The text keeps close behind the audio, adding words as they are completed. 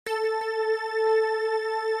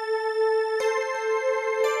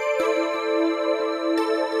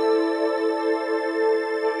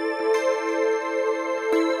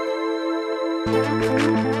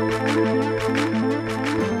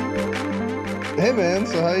Hey man,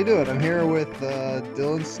 so how you doing? I'm here with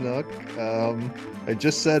Dillon Snook. I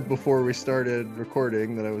just said before we started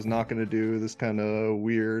recording that I was not going to do this kind of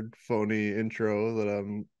weird, phony intro that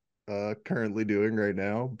I'm currently doing right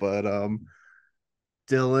now. But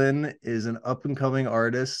Dillon is an up and coming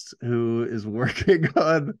artist who is working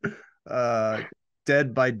on uh,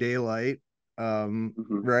 Dead by Daylight. Hmm.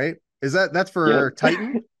 Right? That's Yep. for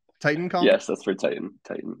Titan comic? Yes, that's for Titan.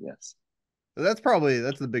 Titan, yes. That's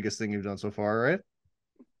the biggest thing you've done so far, right?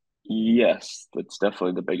 Yes, that's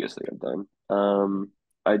definitely the biggest thing I've done.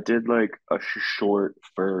 I did like a short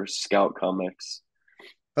for Scout Comics,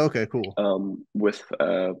 Okay, cool. with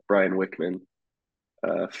Brian Wickman,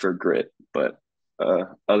 for Grit, but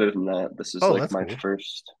other than that, this is Oh, like that's my cool.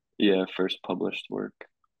 first published work.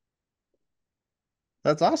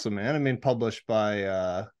 That's awesome, man. I mean, published by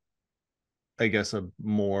I guess a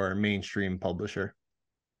more mainstream publisher.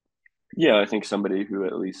 Yeah, I think somebody who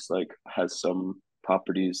at least like has some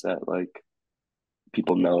properties that like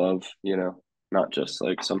people know of, not just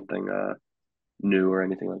like something new or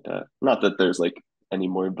anything like that. Not that there's like any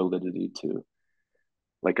more validity to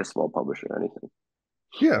like a small publisher or anything.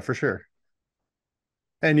 Yeah, for sure.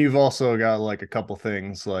 And you've also got like a couple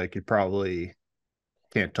things like you probably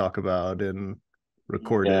can't talk about in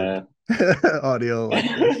recorded Yeah. audio like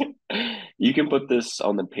this. You can put this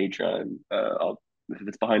on the Patreon. If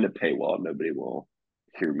it's behind a paywall, nobody will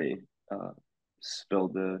hear me uh, spill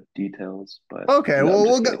the details. But Okay, no, I'm well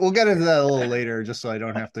just kidding. we'll get into that a little later just so I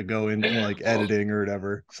don't have to go into like editing or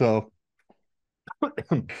whatever. So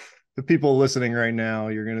the people listening right now,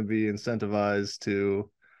 you're going to be incentivized to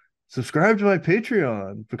subscribe to my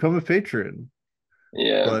Patreon, become a patron,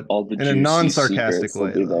 Yeah, but all the in a juicy non-sarcastic secrets will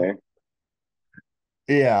way be though. there.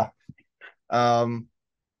 Yeah. Um,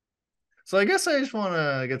 so I guess I just want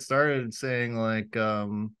to get started saying like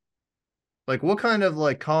what kind of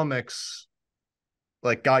like comics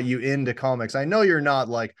like got you into comics? I know you're not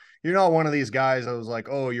one of these guys that was like,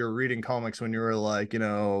 oh, you're reading comics when you were like,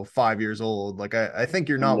 5 years old. Like I think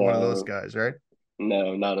you're not one of those No, guys, right?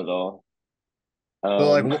 no, not at all. So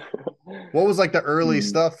like Um, what was like the early hmm.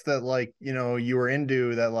 stuff that like, you were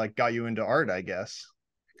into that like got you into art, I guess?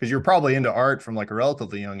 Because you're probably into art from like a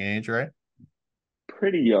relatively young age, right?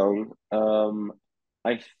 Pretty young.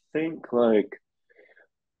 I think like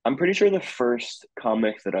I'm pretty sure the first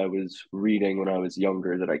comic that I was reading when I was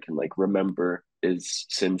younger that I can like remember is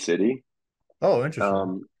Sin City. Oh, interesting.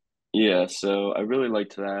 Um, yeah, so I really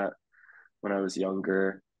liked that when I was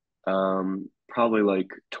younger. Probably like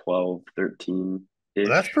 12, 13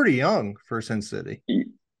 That's ish. pretty young for Sin City.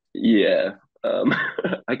 Yeah. Um,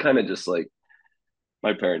 I kind of just like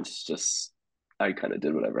my parents just I kind of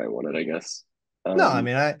did whatever I wanted, I guess. No, I Um,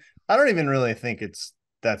 mean, I don't even really think it's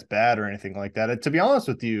that's bad or anything like that. To be honest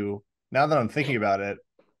with you, now that I'm thinking about it,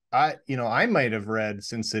 I might have read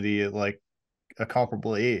Sin City at like a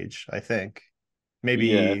comparable age, I think.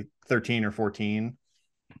 yeah. Maybe 13 or 14.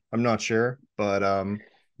 I'm not sure, but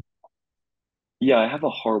Yeah, I have a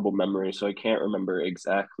horrible memory, so I can't remember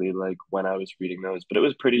exactly like when I was reading those, but it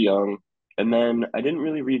was pretty young. And then I didn't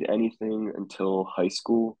really read anything until high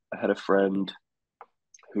school. I had a friend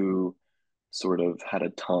who sort of had a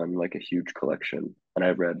ton, like a huge collection, and I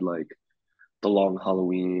read like The Long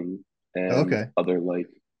Halloween and okay. other like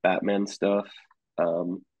Batman stuff.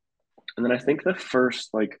 Um, and then I think the first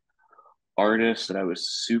like artist that I was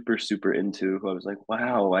super, super into, who I was like,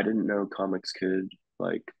 wow, I didn't know comics could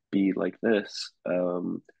like be like this.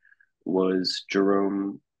 Was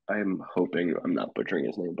Jerome. I'm hoping I'm not butchering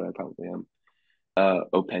his name, but I probably am.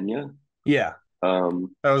 Opena. Yeah,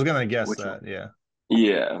 Um, I was gonna guess which that. Yeah.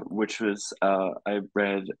 yeah, which was I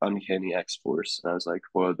read Uncanny X Force, and I was like,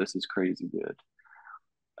 whoa, this is crazy good.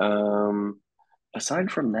 Um,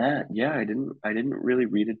 aside from that, yeah, I didn't really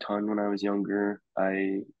read a ton when I was younger.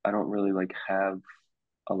 I don't really like have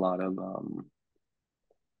a lot of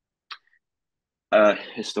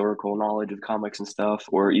historical knowledge of comics and stuff,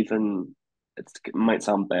 or even it might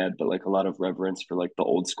sound bad, but like a lot of reverence for like the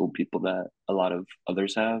old school people that a lot of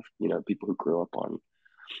others have. People who grew up on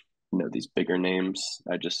these bigger names.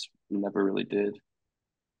 I just never really did.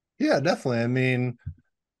 Yeah, definitely. I mean,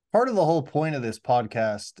 part of the whole point of this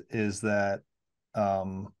podcast is that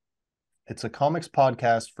um it's a comics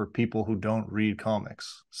podcast for people who don't read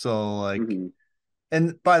comics. So like Hmm.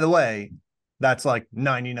 and by the way, that's like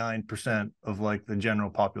 99% of like the general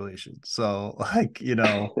population. So like,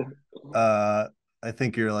 uh I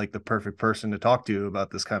think you're like the perfect person to talk to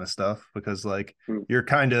about this kind of stuff because like you're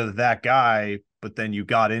kind of that guy, but then you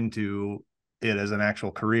got into it as an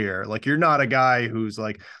actual career. Like you're not a guy who's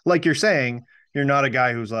like you're saying, you're not a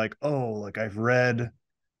guy who's like, "Oh, like I've read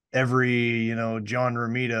every, John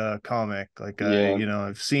Romita comic. Like Yeah,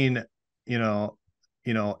 I've seen, you know,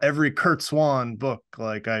 every Kurt Swan book,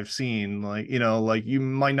 like I've seen, like, like you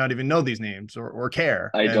might not even know these names or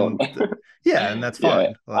care. I don't. Yeah, and that's Yeah,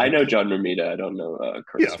 fine. I know Like, John Romita. I don't know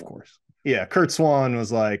Kurt yeah, of Swan. course. Yeah, Kurt Swan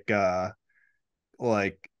was like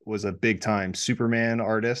was a big time Superman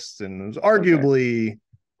artist and was Okay.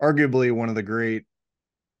 arguably one of the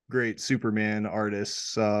great Superman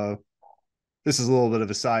artists. This is a little bit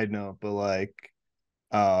of a side note, but like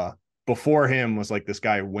uh before him was like this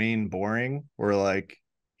guy Wayne Boring, where like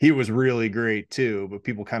he was really great too, but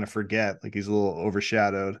people kind of forget, like he's a little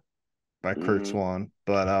overshadowed by Kurt Mm, Swan.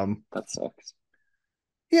 But that sucks.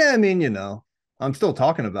 yeah, I mean, I'm still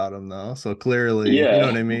talking about him though, so clearly, you know Yeah,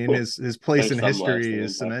 what I mean. His place there's in some history lasting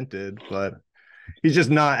is impact. cemented, but he's just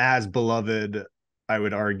not as beloved, I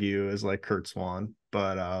would argue, as like Kurt Swan.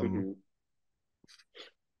 But Hmm.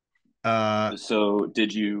 uh So,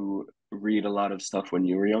 did you read a lot of stuff when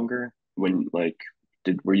you were younger? When like,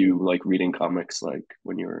 did were you like reading comics like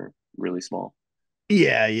when you were really small?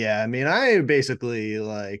 yeah. I mean, I basically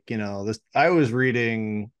like, this I was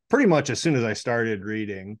reading pretty much as soon as I started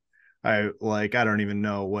reading. I don't even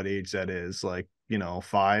know what age that is, like,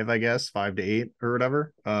 five, I guess, 5 to 8 or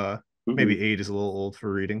whatever. Maybe Hmm. 8 is a little old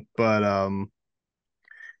for reading. But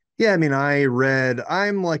yeah, I mean,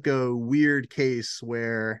 I'm like a weird case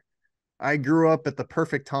where I grew up at the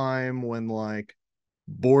perfect time when like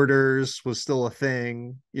Borders was still a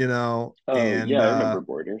thing, Oh and yeah, I remember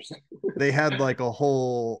Borders. they had like a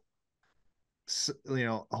whole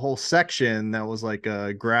section that was like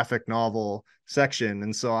a graphic novel section.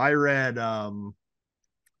 And so I read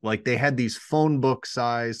like they had these phone book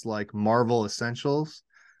size like Marvel Essentials.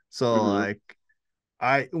 So Hmm. like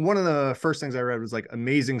I one of the first things I read was like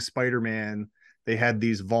Amazing Spider-Man. They had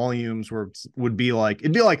these volumes where it'd be like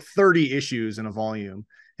 30 issues in a volume.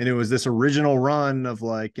 And it was this original run of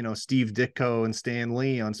like, Steve Ditko and Stan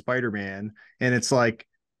Lee on Spider-Man. And it's like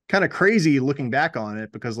kind of crazy looking back on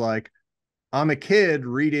it because like I'm a kid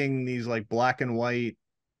reading these like black and white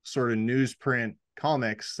sort of newsprint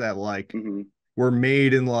comics that like Hmm. were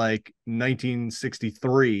made in like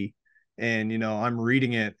 1963. And, I'm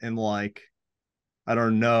reading it in like, I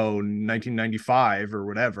don't know, 1995 or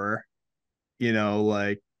whatever,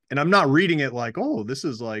 like, and I'm not reading it like, oh, this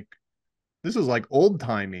is like old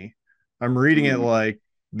timey. I'm reading it Hmm. like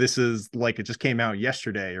this is like it just came out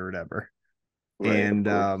yesterday or whatever. Right, of And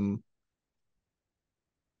course.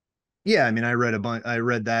 yeah, I mean, I read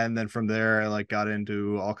that, and then from there I like got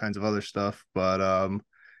into all kinds of other stuff. But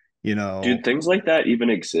you Do know, things like that even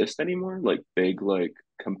exist anymore? Like big like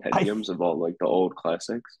I compendiums of all like the old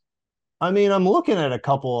classics? I mean, I'm looking at a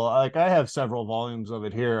couple, like I have several volumes of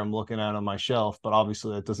it here. I'm looking at on my shelf, but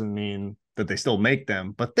obviously that doesn't mean that they still make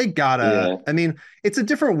them. But they gotta, Yeah, I mean, it's a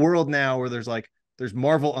different world now where there's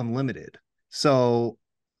Marvel Unlimited. So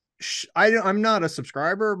I'm not a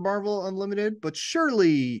subscriber of Marvel Unlimited, but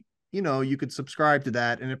surely, you could subscribe to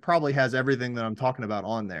that and it probably has everything that I'm talking about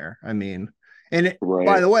on there. I mean, by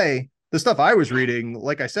right. the way, the stuff I was reading,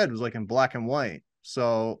 like I said, was like in black and white.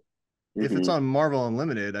 So if it's Hmm. on Marvel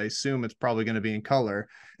Unlimited, I assume it's probably going to be in color.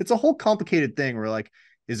 It's a whole complicated thing where like,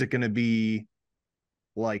 is it going to be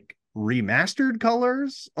like remastered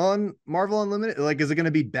colors on Marvel Unlimited? Like, is it going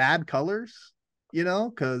to be bad colors?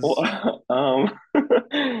 Because Well,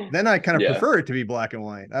 then I kind of yeah. prefer it to be black and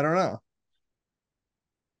white. I don't know,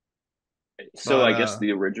 So but I guess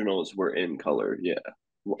the originals were in color. Yeah.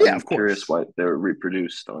 Well, yeah, I'm of curious course. why they're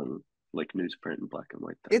reproduced on like newsprint and black and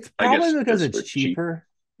white then. It's I probably guess because just it's for cheap. cheaper.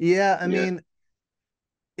 Yeah, I Yeah. mean,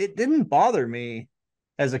 it didn't bother me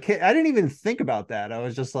as a kid. I didn't even think about that. I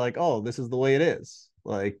was just like, oh, this is the way it is.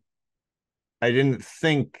 Like, I didn't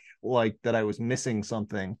think like that I was missing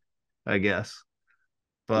something, I guess.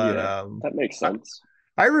 But Yeah. That makes I, sense.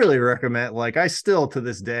 I really recommend, like, I still to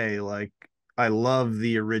this day, like, I love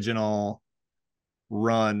the original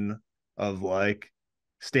run of like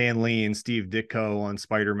Stan Lee and Steve Ditko on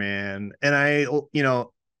Spider-Man. And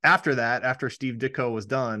after that, after Steve Ditko was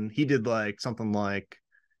done, he did like something like,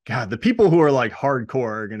 God, the people who are like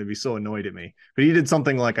hardcore are going to be so annoyed at me. But he did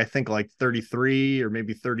something like, I think like 33 or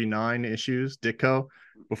maybe 39 issues, Ditko,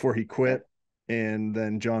 before he Okay. quit. And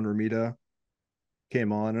then John Romita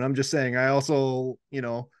came on. And I'm just saying, I also,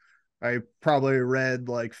 I probably read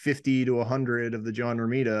like 50 to 100 of the John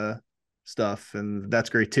Romita stuff, and that's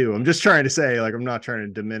great too. I'm just trying to say, like, I'm not trying to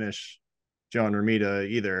diminish John Romita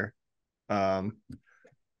either. Um,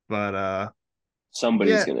 but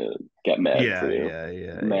Somebody's yeah, gonna get mad for you.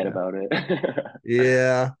 Mad yeah. about it.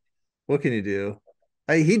 Yeah. What can you do?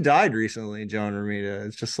 He died recently, John Romita.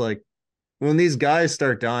 It's just like when these guys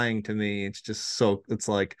start dying to me, it's just so it's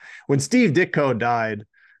like when Steve Ditko died,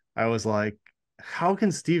 I was like, how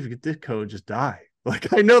can Steve Ditko just die?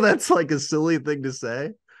 Like I know that's like a silly thing to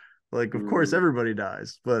say. Like, of course, Mm. everybody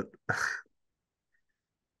dies, but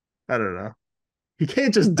I don't know. He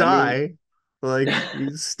can't just I mean, die. Like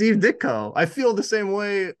he's Steve Ditko. I feel the same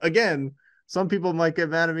way. Again, some people might get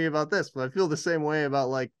mad at me about this, but I feel the same way about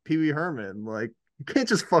like Pee Wee Herman. Like you can't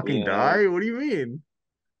just fucking yeah. die. What do you mean?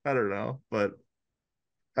 I don't know, but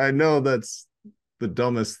I know that's the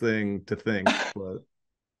dumbest thing to think. But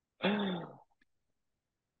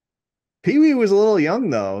Pee Wee was a little young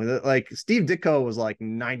though. Like Steve Ditko was like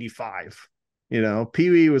 95. You know, Pee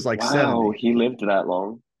Wee was like Wow, 70. he lived that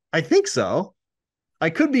long. I think so. I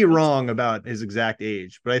could be That's wrong about his exact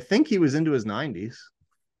age, but I think he was into his 90s.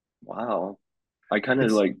 wow. I kind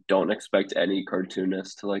of It's like don't expect any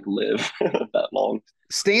cartoonist to like live that long.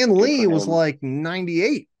 Stan Good for Lee was him. like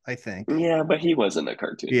 98, I think. Yeah, but he wasn't a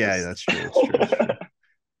Yeah, cartoonist. that's true. That's true. That's true.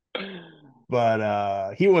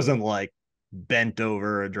 But he wasn't like bent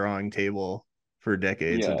over a drawing table for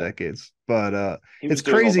decades and Yeah, decades. But he it's was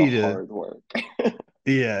doing all the crazy to hard work.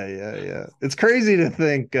 yeah. It's crazy to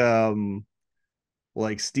think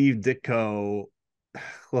like Steve Ditko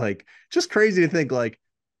like just crazy to think like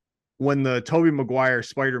when the Tobey Maguire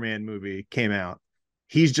Spider-Man movie came out,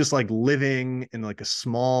 he's just like living in like a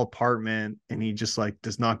small apartment and he just like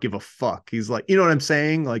does not give a fuck. He's like, you know what I'm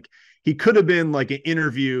saying? Like he could have been like an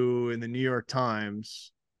interview in the New York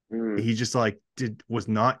Times. Mm, He just like did was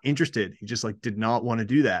not interested. He just like did not want to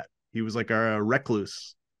do that. He was like a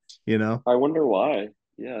recluse, you know. I wonder why.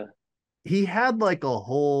 Yeah. He had like a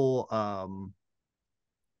whole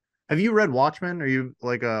have you read Watchmen? Are you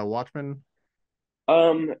like a Watchmen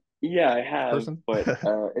Yeah, I have, person? but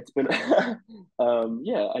it's been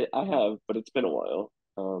yeah, I have, but it's been a while.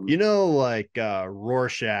 You know, like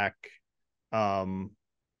Rorschach, um,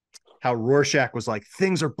 how Rorschach was like,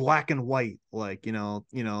 things are black and white, like,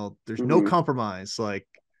 there's no hmm compromise, like,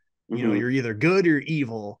 hmm you're either good or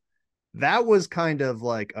evil. That was kind of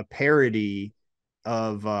like a parody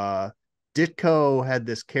of Ditko had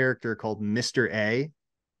this character called Mr. A,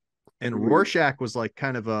 and hmm Rorschach was like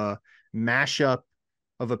kind of a mashup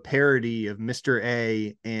of a parody of Mr.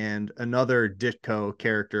 A and another Ditko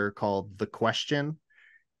character called The Question.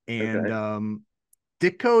 And Okay.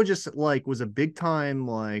 Ditko just like was a big time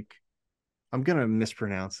like I'm gonna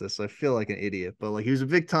mispronounce this. I feel like an idiot, but like he was a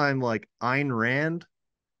big time like Ayn Rand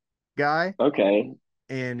guy, Okay.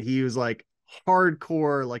 and he was like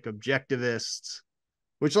hardcore like objectivist,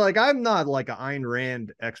 which like I'm not like an Ayn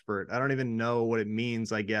Rand expert. I don't even know what it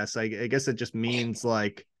means. I guess it just means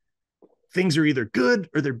like things are either good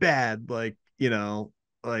or they're bad. Like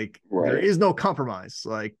like there Right. is no compromise.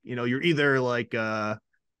 Like you're either like a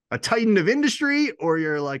titan of industry or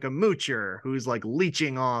you're like a moocher who's like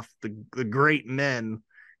leeching off the great men,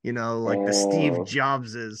 like the Steve Oh,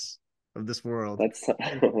 Jobses of this world. that's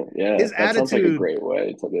And yeah, his that sounds like a attitude, great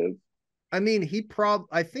way to live. I mean,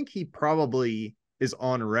 I think he probably is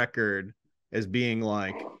on record as being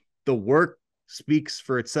like the work speaks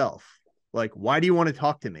for itself. Like, why do you want to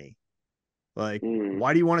talk to me? Like, Mm.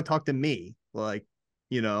 why do you want to talk to me? Like,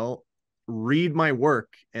 you know, read my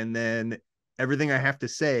work and then everything I have to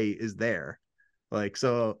say is there. Like,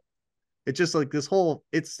 so it's just like this whole,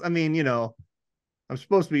 I mean, I'm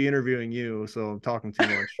supposed to be interviewing you, so I'm talking too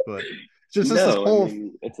much, but just this No, I whole,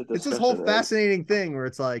 mean it's a it's this whole discussion, right? fascinating thing where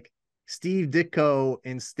it's like Steve Ditko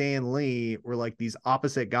and Stan Lee were like these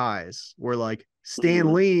opposite guys, where like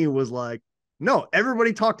Stan hmm Lee was like, no,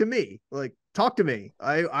 everybody talk to me. Like, talk to me.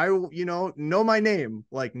 Know my name,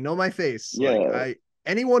 like, know my face. Like, Yeah.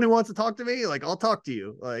 anyone who wants to talk to me, like, I'll talk to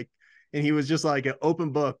you. Like, and he was just like an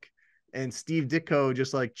open book. And Steve Ditko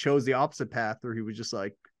just like chose the opposite path where he was just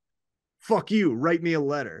like, fuck you, write me a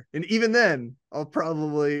letter. And even then,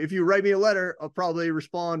 if you write me a letter, I'll probably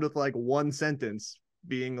respond with like one sentence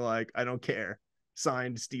being like, I don't care.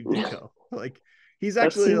 Signed Steve Ditko. Like, he's That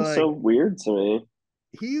actually seems so like, weird to me.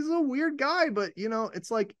 he's a weird guy, but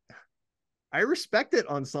it's like, I respect it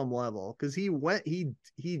on some level because he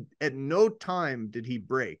at no time did he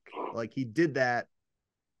break. Like, he did that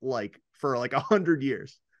like for like 100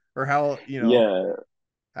 years or Yeah,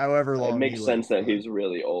 however it long he makes lived. sense that But he's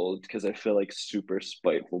really old because I feel like super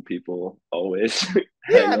spiteful people always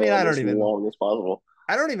yeah, I hang mean, on as long as possible.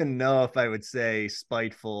 I don't even know if I would say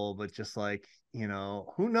spiteful, but just like,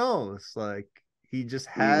 who knows? Like he just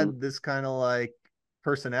Mm. had this kind of like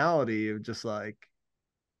personality of just like,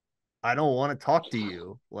 I don't want to talk to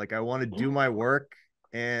you. Like I want to do my work.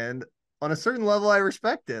 And on a certain level, I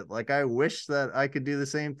respect it. Like I wish that I could do the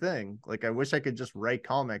same thing. Like I wish I could just write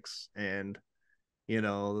comics and, you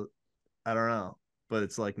know, I don't know, but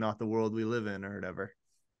it's like not the world we live in or whatever.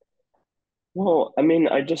 Well, I mean,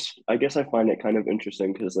 I guess I find it kind of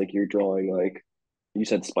interesting because like you're drawing like you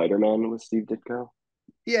said Spider-Man with Steve Ditko.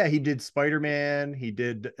 Yeah, he did Spider-Man. He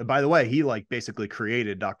did, by the way, he like basically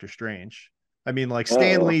created Doctor Strange. I mean, like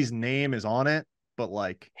Stan Oh, Lee's name is on it, but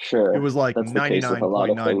like it sure. was like That's the case with a lot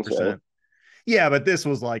of things, right? 99.9%. Yeah, but this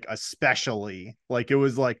was like especially like it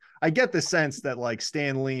was like I get the sense that like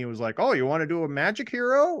Stan Lee was like, "Oh, you want to do a magic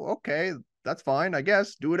hero? Okay, that's fine, I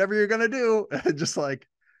guess. Do whatever you're gonna do." Just like,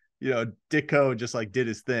 Ditko just like did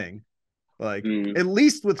his thing. Like Mm, at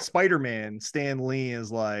least with Spider-Man, Stan Lee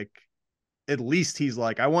is like at least he's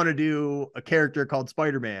like, I want to do a character called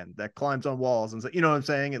Spider-Man that climbs on walls and so, you know what I'm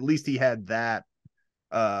saying? At least he had that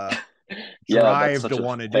uh yeah, that's drive to such a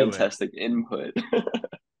want to do it. fantastic input.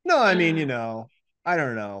 No, I mean, I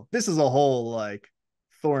don't know. This is a whole like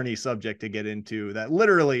thorny subject to get into that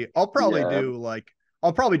literally Yeah.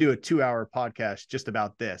 I'll probably do a 2-hour podcast just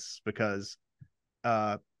about this because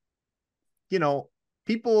uh you know,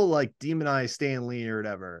 people like demonize Stan Lee or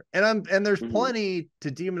whatever. And there's Hmm. plenty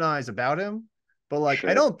to demonize about him, but like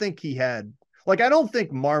I Sure. don't think he had like I don't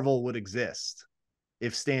think Marvel would exist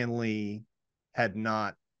if Stan Lee had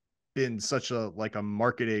not been such a like a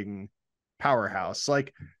marketing powerhouse.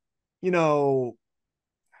 Like, you know,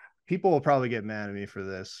 people will probably get mad at me for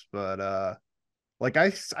this, but like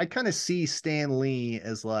I kind of see Stan Lee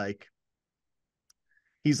as like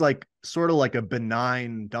he's like sort of like a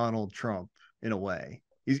benign Donald Trump in a way.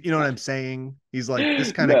 He's you know what I'm saying? He's like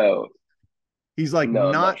this kind of No, he's like no,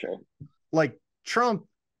 I'm not not sure. like Trump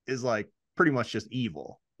is like pretty much just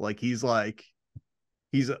evil. Like he's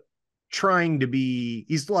trying to be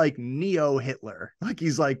he's like neo Hitler. Like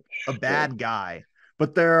he's like a Sure. bad guy.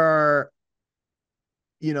 But there are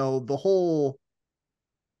the whole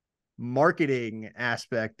marketing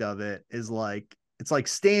aspect of it is like it's like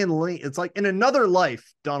Stan Lee. It's like in another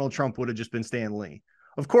life, Donald Trump would have just been Stan Lee.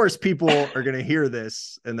 Of course, people are gonna hear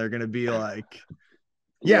this and they're gonna be like,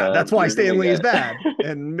 yeah, Yeah, that's why you're gonna Stan Lee is get bad.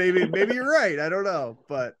 And maybe you're right. I don't know.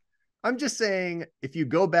 But I'm just saying if you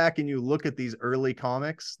go back and you look at these early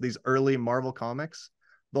comics, these early Marvel comics,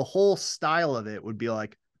 the whole style of it would be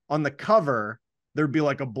like on the cover, there'd be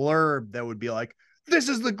like a blurb that would be like, this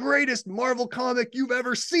is the greatest Marvel comic you've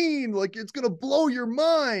ever seen. Like it's gonna blow your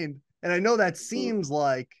mind. And I know that mm, seems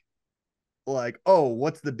like, oh,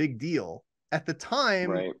 what's the big deal? At the time,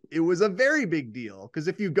 right. it was a very big deal because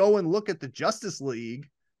if you go and look at the Justice League,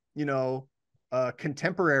 you know,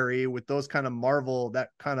 contemporary with those kind of Marvel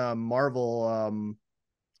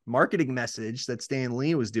marketing message that Stan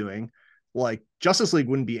Lee was doing, like Justice League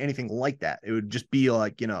wouldn't be anything like that. It would just be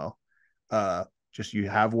like, uh, just you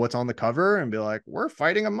have what's on the cover and be like, we're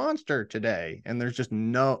fighting a monster today. And there's just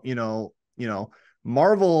no,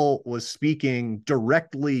 Marvel was speaking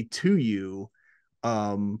directly to you.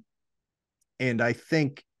 Um, and I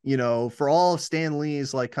think, for all of Stan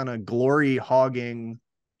Lee's like kind of glory hogging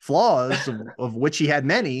flaws, of which he had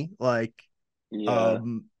many, like, Yeah,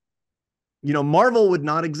 um, Marvel would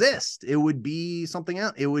not exist. It would be something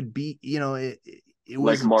else. It would be, it like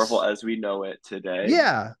was, Marvel as we know it today.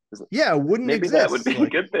 yeah, yeah, it wouldn't Maybe that would exist. be a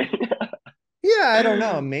Like, good thing. yeah, I don't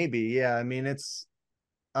know. Maybe. Yeah. I mean,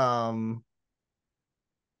 um,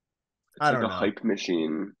 I It's like don't a know. hype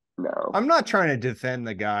machine now. I'm not trying to defend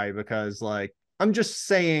the guy because, like, I'm just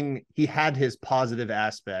saying he had his positive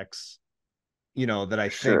aspects, that I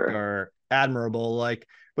think Sure. are admirable. Like,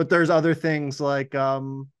 but there's other things like, I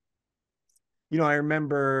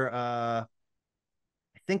remember, I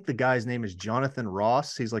think the guy's name is Jonathan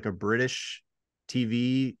Ross. He's like a British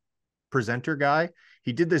TV presenter guy.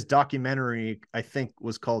 He did this documentary, I think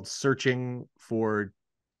was called Searching for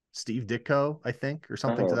Steve Ditko, I think, or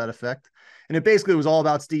something to Uh-huh. that effect. And it basically was all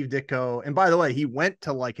about Steve Ditko. And by the way, he went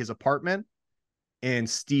to like his apartment and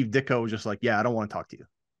Steve Ditko was just like, yeah, I don't want to talk to you.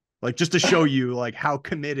 Like just to show you like how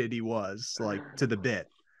committed he was like to the bit.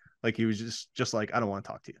 Like he was just like, I don't want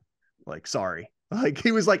to talk to you. Like, sorry. Like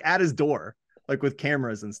he was like at his door, like with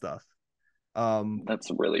cameras and stuff. Um,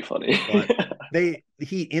 That's really funny. but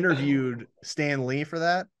he interviewed Stan Lee for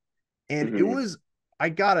that. And it Hmm. was, I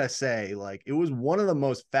gotta say, like, it was one of the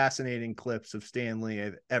most fascinating clips of Stan Lee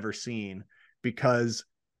I've ever seen because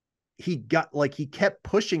he kept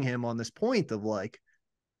pushing him on this point of like,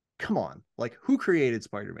 come on, like, who created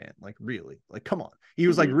Spider-Man? Like, really? Like, come on. He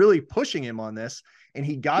was like Hmm. really pushing him on this. And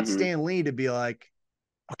he got Hmm. Stan Lee to be like,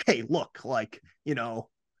 okay, look, like,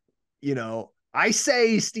 I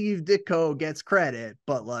say Steve Ditko gets credit,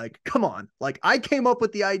 but like, come on, like I came up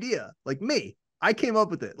with the idea, like me, I came up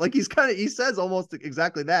with it. Like he says almost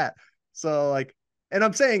exactly that. So like, and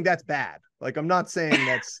I'm saying that's bad. Like I'm not saying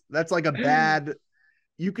that's like a bad.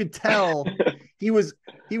 you could tell he was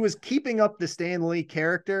he was keeping up the Stan Lee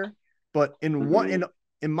character, but Hmm.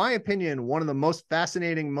 in my opinion, one of the most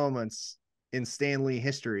fascinating moments in Stan Lee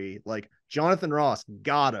history, like Jonathan Ross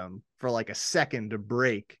got him for like a second to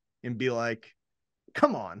break and be like,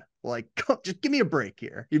 come on, like just give me a break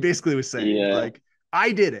here. He basically was saying, Yeah, like,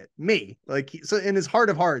 I did it, me. Like, so in his heart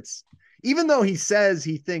of hearts, even though he says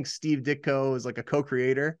he thinks Steve Ditko is like a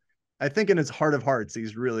co-creator, I think in his heart of hearts,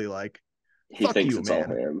 he's really like, he fuck thinks you, it's all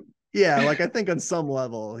man. him. Yeah, like I think on some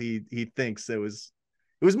level he thinks it was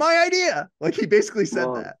my idea. Like he basically said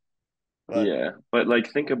Well, that. But yeah, but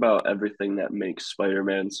like think about everything that makes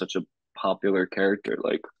Spider-Man such a popular character.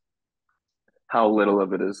 Like how little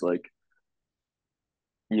of it is like,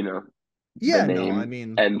 you know, the yeah, no, I name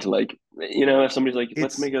mean, and like, if somebody's like,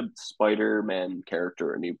 let's it's make a Spider-Man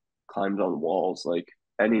character and he climbs on walls, like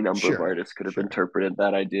any number of sure, artists could have sure. interpreted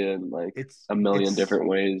that idea in like It's a million it's different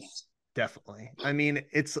ways. definitely. I mean,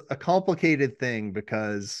 it's a complicated thing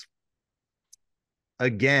because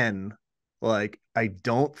again, like I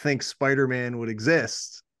don't think Spider-Man would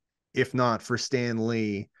exist if not for Stan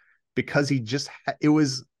Lee because it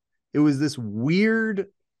was this weird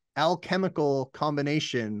alchemical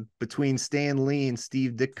combination between Stan Lee and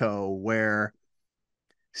Steve Ditko where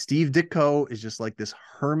Steve Ditko is just like this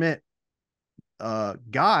hermit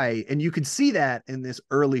guy and you could see that in this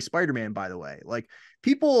early Spider-Man by the way. Like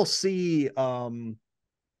people see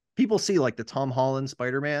people see like the Tom Holland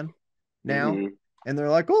Spider-Man now, Hmm. and they're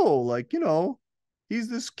like, oh, like, he's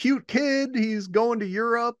this cute kid. He's going to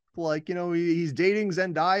Europe. Like, he's dating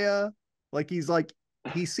Zendaya. Like,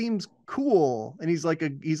 he seems cool and he's like a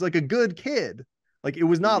good kid. Like, it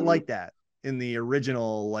was not Hmm. like that in the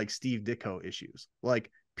original, like, Steve Ditko issues.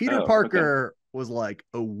 Like, Peter Oh, okay. Parker was like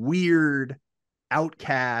a weird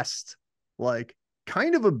outcast, like,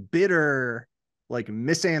 kind of a bitter like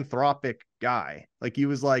misanthropic guy. Like he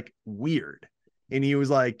was like weird and he was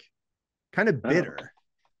like kind of Oh. bitter.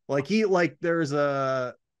 Like he like there's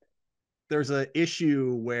a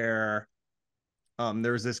issue where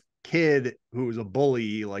there's this kid who was a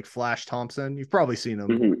bully like Flash Thompson. You've probably seen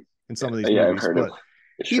him Hmm. in some of these Yeah, I've movies, heard of.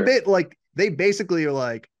 but Sure. like they basically are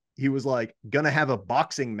like he was like gonna have a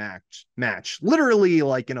boxing match literally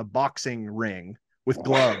like in a boxing ring with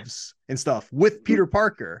gloves and stuff with Peter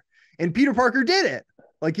Parker, and Peter Parker did it.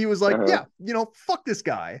 Like he was like, Uh-huh. yeah, fuck this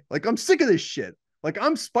guy, like I'm sick of this shit, like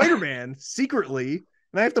I'm Spider-Man secretly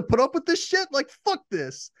and I have to put up with this shit, like fuck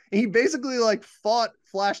this. And he basically like fought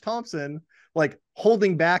Flash Thompson, like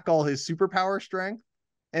holding back all his superpower strength.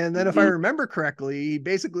 And then if I Hmm. remember correctly, he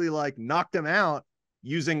basically like knocked him out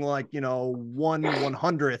using like,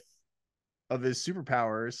 1/100th of his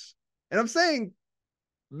superpowers. And I'm saying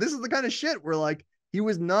this is the kind of shit where like he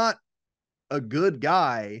was not a good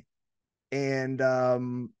guy. And I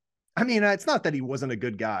mean, it's not that he wasn't a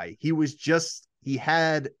good guy. He was just he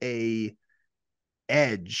had a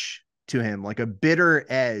edge to him, like a bitter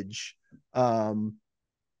edge. Um,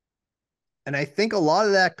 and I think a lot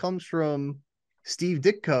of that comes from Steve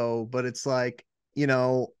Ditko, but it's like, you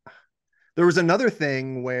know, there was another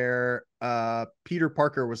thing where Peter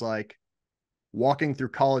Parker was like walking through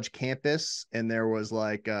college campus and there was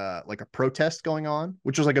like a protest going on,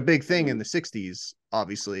 which was like a big thing in Hmm. the 60s,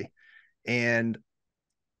 obviously. And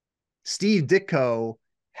Steve Ditko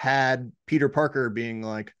had Peter Parker being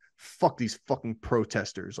like, fuck these fucking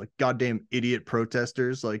protesters, like goddamn idiot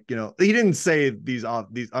protesters. Like, he didn't say these,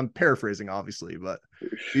 I'm paraphrasing obviously, but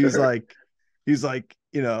he's Sure. like, he's like,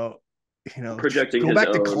 Projecting go his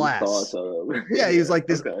back to own thoughts class. on him. Yeah, he's Yeah. like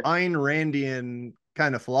this Okay. Ayn Randian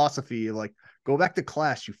kind of philosophy, like go back to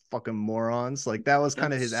class, you fucking morons. Like that was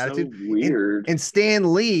kind of That's his so attitude. And weird.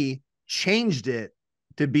 Stan Lee changed it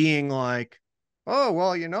to being like, oh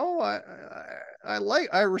well,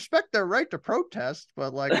 I respect their right to protest,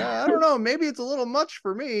 but like I don't know, maybe it's a little much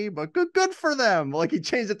for me, but good for them. Like he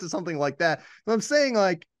changed it to something like that. But I'm saying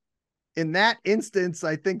like in that instance,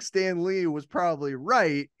 I think Stan Lee was probably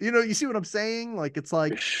right. You see what I'm saying? Like it's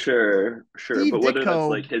like Sure, sure. Steve But whether that's Ditko,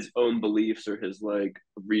 like his own beliefs or his like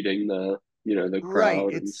reading the right?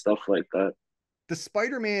 crowd and It's stuff like that. the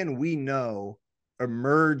Spider-Man we know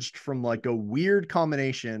emerged from like a weird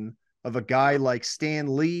combination of a guy like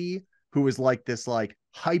Stan Lee, who was like this like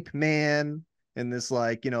hype man and this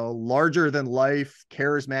like, larger than life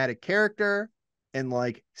charismatic character, and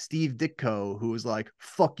like Steve Ditko, who was like,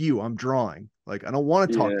 fuck you, I'm drawing. Like, I don't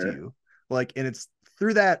want to talk to Yeah, you. Like, and it's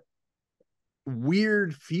through that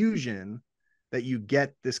weird fusion that you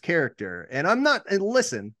get this character. And I'm not, and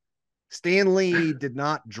listen, Stan Lee did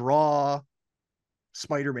not draw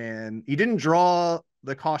Spider-Man. He didn't draw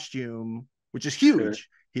the costume, which is sure. huge.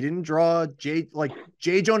 He didn't draw J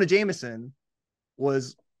Jonah Jameson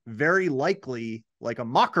was very likely like a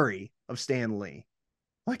mockery of Stan Lee.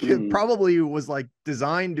 Like it Mm. probably was like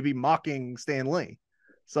designed to be mocking Stan Lee.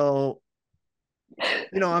 So,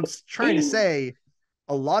 I'm trying to say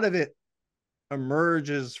a lot of it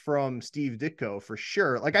emerges from Steve Ditko for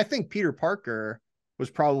sure. Like I think Peter Parker was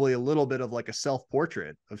probably a little bit of like a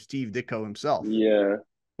self-portrait of Steve Ditko himself Yeah.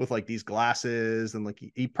 with like these glasses and like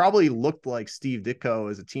he probably looked like Steve Ditko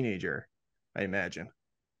as a teenager, I imagine.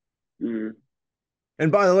 Mm.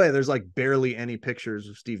 And by the way, there's like barely any pictures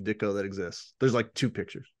of Steve Ditko that exists. There's like 2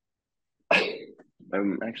 pictures.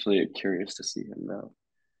 I'm actually curious to see him now.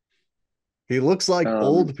 He looks like Um,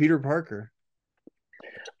 old Peter Parker.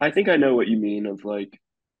 I think I know what you mean of like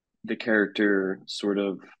the character sort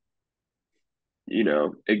of,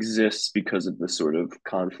 exists because of the sort of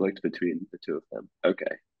conflict between the two of them.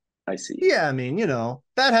 Okay, I see. Yeah, I mean,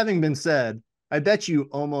 that having been said, I bet you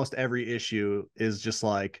almost every issue is just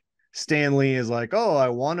like Stan Lee is like, oh, I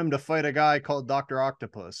want him to fight a guy called Dr.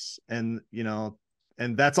 Octopus. And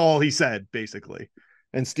that's all he said, basically.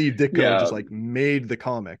 And Steve Ditko Yeah, just like made the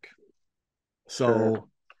comic. sure. So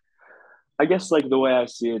I guess like the way I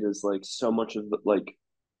see it is like so much of the like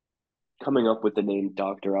coming up with the name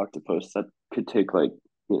Dr. Octopus that could take like,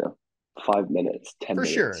 you know, 5 minutes, 10 for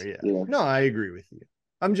sure, minutes, yeah. No, I agree with you.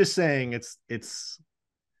 I'm just saying it's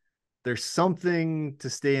there's something to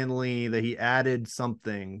Stan Lee that he added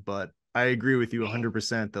something, but I agree with you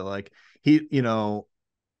 100% that like he,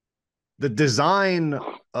 the design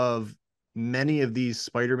of many of these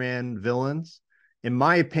Spider-Man villains, in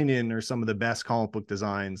my opinion, are some of the best comic book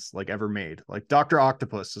designs like ever made. Like Dr.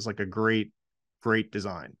 Octopus is like a great, great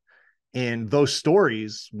design. And those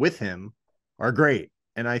stories with him are great.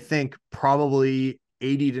 And I think probably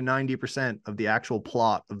 80 to 90% of the actual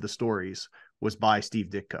plot of the stories was by Steve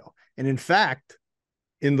Ditko. And in fact,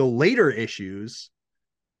 in the later issues,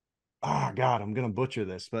 oh God, I'm gonna butcher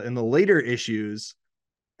this, but in the later issues,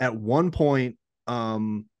 at one point,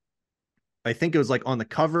 I think it was like on the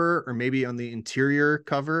cover or maybe on the interior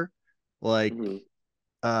cover, like hmm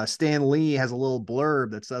Stan Lee has a little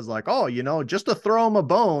blurb that says like, oh, just to throw him a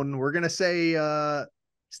bone, we're gonna say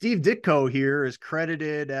Steve Ditko here is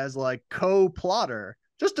credited as like co-plotter.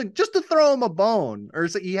 Just to throw him a bone, or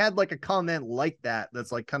so he had like a comment like that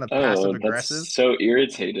that's like kind of passive Oh, aggressive. that's so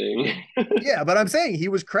irritating. Yeah, but I'm saying he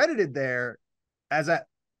was credited there as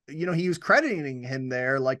he was crediting him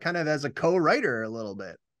there like kind of as a co-writer a little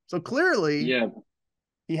bit. So clearly Yeah,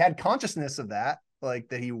 he had consciousness of that, like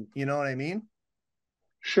that he, you know what I mean?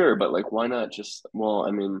 sure, but like why not just well,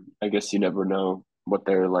 I mean, I guess you never know what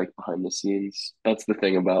they're like behind the scenes. That's the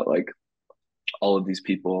thing about like all of these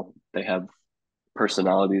people. They have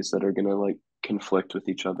personalities that are gonna like conflict with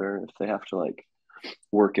each other if they have to like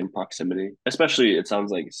work in proximity. Especially it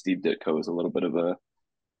sounds like Steve Ditko is a little bit of a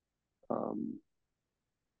um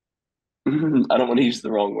I don't want to use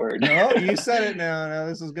the wrong word. No, you said it now. Now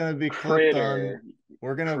this is gonna be clipped on. Critter.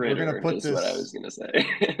 We're gonna Critter put is what I was this. gonna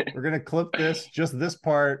say. We're gonna clip this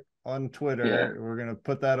part on Yeah. Twitter. We're gonna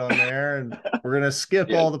put that on there, and we're gonna skip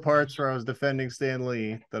Yeah. all the parts where I was defending Stan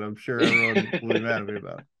Lee that I'm sure everyone will be mad at me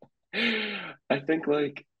about. I think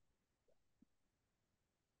like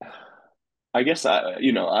I guess I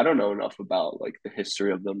don't know enough about like the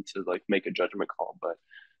history of them to like make a judgment call, but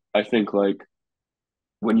I think like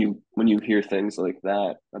when you hear things like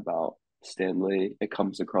that about Stanley, it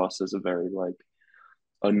comes across as a very like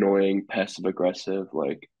annoying, passive aggressive,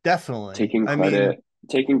 like Definitely. taking I mean, credit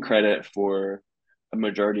taking credit for a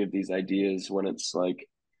majority of these ideas when it's like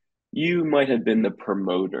you might have been the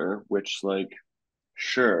promoter, which like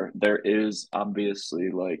sure, there is obviously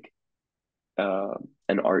like uh,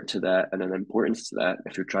 an art to that and an importance to that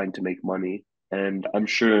if you're trying to make money. And I'm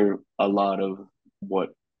sure a lot of what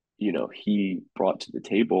he brought to the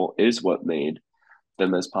table is what made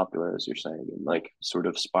them as popular as you're saying, and like sort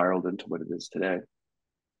of spiraled into what it is today.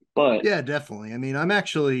 But yeah, definitely. I mean, I'm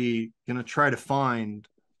actually gonna try to find,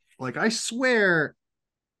 like, I swear,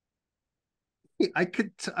 I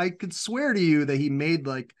could swear to you that he made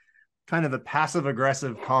like kind of a passive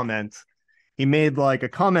aggressive comment. He made like a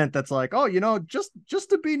comment that's like, oh, just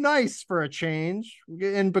to be nice for a change,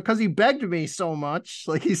 and because he begged me so much,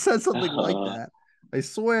 like he said something like uh, that. I I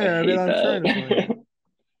swear. I mean, hate I'm trying to find it. that.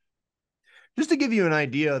 Just to give you an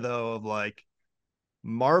idea, though, of like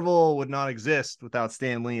Marvel would not exist without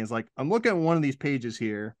Stan Lee. Is like I'm looking at one of these pages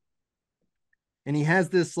here, and he has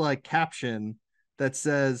this like caption that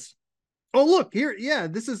says, "Oh, look here, yeah,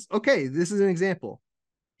 this is okay. This is an example.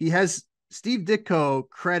 He has Steve Ditko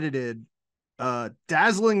credited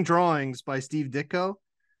dazzling drawings by Steve Ditko,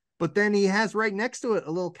 but then he has right next to it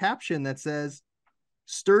a little caption that says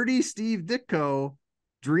sturdy Steve Ditko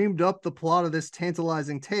dreamed up the plot of this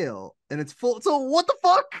tantalizing tale, and it's full. So what the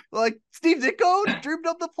fuck? Like Steve Ditko dreamed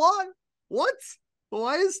up the plot? What?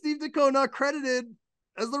 Why is Steve Ditko not credited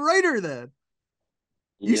as the writer then?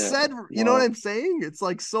 You Yeah, said, you know what I'm well, saying? It's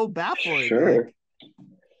like so baffling. Like, sure.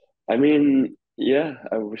 I mean, yeah,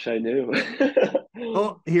 I wish I knew.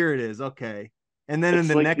 oh, here it is. Okay. And then in It's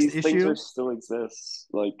the like next these things issue, are still exist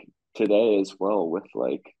like today as well with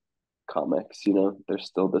like comics, you know, there's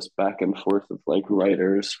still this back and forth of like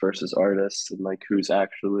writers versus artists and like who's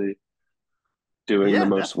actually doing the yeah,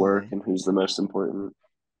 most work definitely. and who's the most important.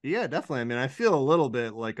 Yeah, definitely. I mean, I feel a little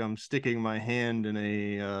bit like I'm sticking my hand in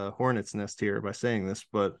a hornet's nest here by saying this,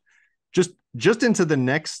 but just into the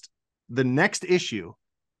next issue,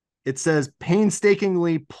 it says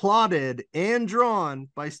painstakingly plotted and drawn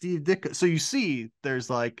by Steve Ditko. So you see, there's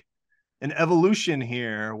like an evolution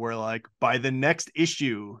here where like by the next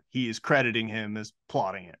issue, he is crediting him as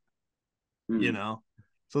plotting it. You Hmm. know,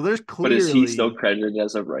 so there's But is he still clearly credited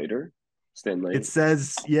as a writer, Stan it Lee?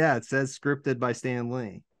 says yeah, it says scripted by Stan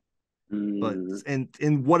Lee. But Hmm.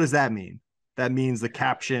 and what does that mean? That means the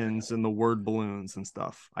captions and the word balloons and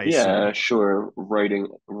stuff, I Yeah, assume. sure.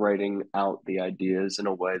 Writing out the ideas in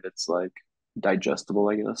a way that's like digestible,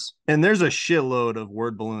 I guess. And there's a shitload of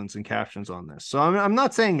word balloons and captions on this. So I'm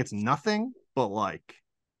not saying it's nothing, but like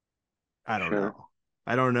I don't Sure. know.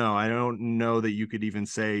 I don't know. I don't know that you could even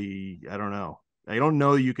say I don't know. I don't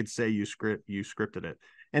know you could say you scripted it.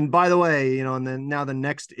 And by the way, you know, and then now the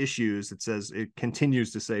next issues it says it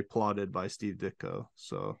continues to say plotted by Steve Ditko.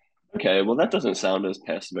 So Okay, well that doesn't sound as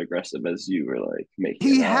passive aggressive as you were like making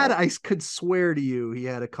he it had out. I could swear to you he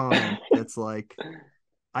had a comment that's like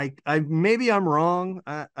I maybe I'm wrong.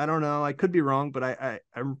 I don't know. I could be wrong, but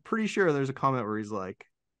I'm pretty sure there's a comment where he's like,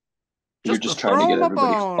 You're just to just trying to throw get him a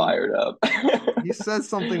everybody bone. fired up. He says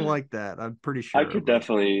something like that. I'm pretty sure, but I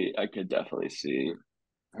could definitely see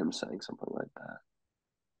him saying something like that.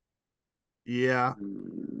 yeah.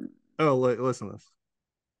 Hmm. Oh, listen to this.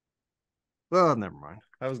 Well, never mind.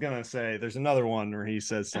 I was gonna say there's another one where he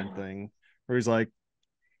says something where he's like,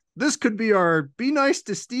 "This could be our be nice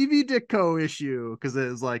to Stevie Ditko issue," because it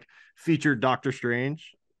is like featured Doctor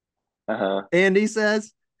Strange, Uh-huh. and he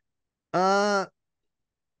says, "Uh,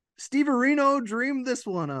 Steve Areno dreamed this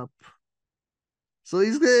one up." So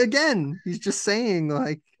he's just saying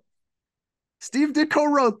like Steve Ditko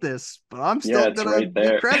wrote this, but I'm Yeah, still it's gonna right be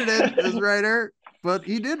there. credited as writer. But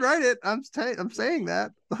he did write it. I'm saying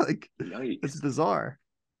that like it's Yikes. bizarre.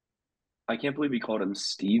 I can't believe he called him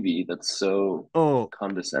Stevie. That's so Oh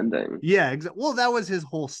condescending. yeah, well that was his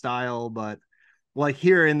whole style, but like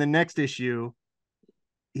here in the next issue,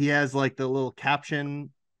 he has like the little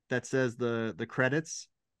caption that says the credits,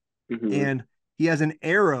 Hmm. and he has an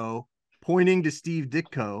arrow pointing to Steve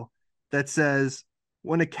Ditko that says,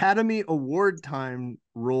 "When Academy Award time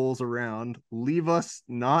rolls around, leave us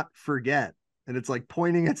not forget." And it's like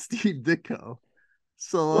pointing at Steve Ditko.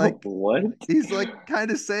 So like What? he's like kind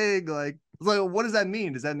of saying like what does that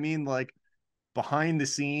mean? Does that mean like behind the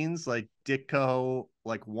scenes like Ditko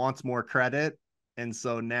like wants more credit, and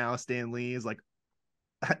so now Stan Lee is like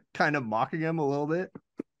kind of mocking him a little bit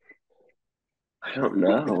I don't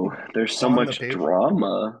know. There's so on the much page?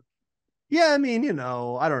 drama. Yeah, I mean,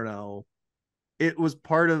 I don't know. It was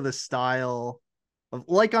part of the style of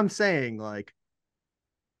like I'm saying, like,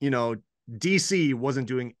 you know, DC wasn't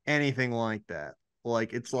doing anything like that.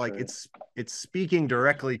 Like Sure. it's speaking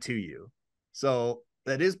directly to you. So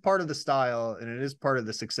that is part of the style and it is part of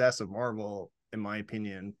the success of Marvel, in my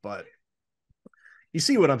opinion. But you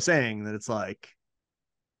see what I'm saying? That it's like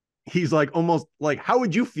he's like almost like how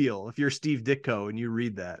would you feel if you're Steve Ditko and you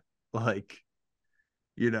read that? Like,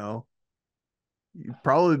 you know, you'd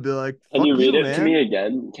probably be like, Can you fuck read you, it to me man.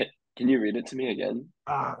 again? Can you read it to me again?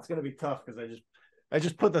 It's gonna be tough because I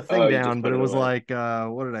just put the thing Oh, you just down, but put it it was away. like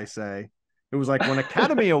what did I say? It was like when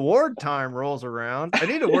Academy Award time rolls around. I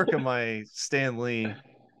need to work on my Stan Lee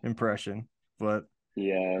impression, but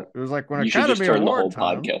Yeah. it was like when You should just Academy turn the Award whole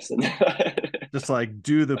time, podcast into that. just like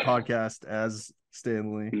do the podcast as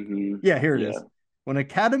Stan Lee. Hmm. Yeah, here it Yeah. is. When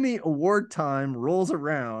Academy Award time rolls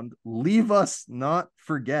around, leave us not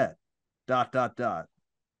forget. Dot dot dot.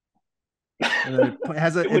 And then it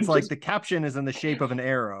has It it's would like just the caption is in the shape of an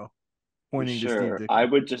arrow pointing to Steve sure. I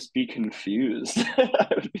Ditko. would just be confused. I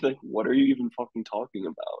would be like, what are you even fucking talking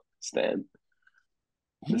about, Stan?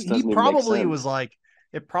 This He doesn't even make probably was sense. like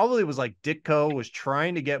it probably was like Ditko was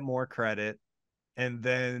trying to get more credit, and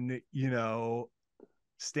then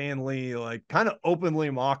Stan Lee like kind of openly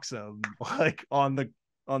mocks him like on the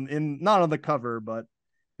on in not on the cover but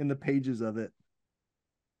in the pages of it.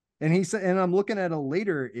 And he said, and I'm looking at a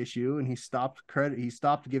later issue, and he stopped credit. He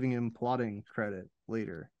stopped giving him plotting credit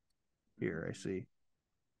later. Here, I see.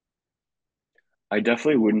 I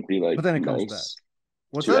definitely wouldn't be like But then it comes back. nice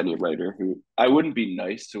What's to that? any writer who I wouldn't be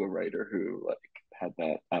nice to a writer who like had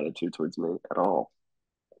that attitude towards me at all.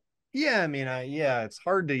 Yeah, I mean, yeah, it's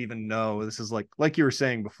hard to even know. This is like you were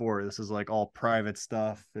saying before. This is like all private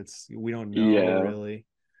stuff. It's we don't know Yeah. really.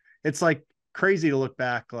 It's like crazy to look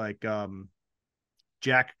back. Like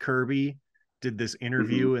Jack Kirby did this Hmm.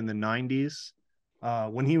 interview in the '90s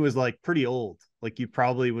when he was like pretty old. Like he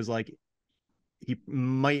probably was like he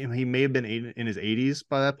may have been in his 80s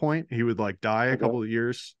by that point. He would like die a Okay. couple of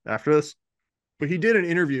years after this. But he did an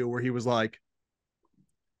interview where he was like,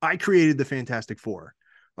 I created the Fantastic Four.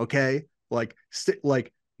 Okay. Like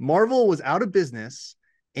Marvel was out of business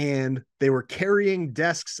and they were carrying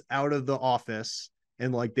desks out of the office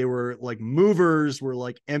and like they were like movers were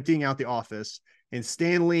like emptying out the office and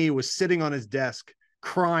Stan Lee was sitting on his desk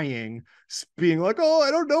crying, being like, "Oh,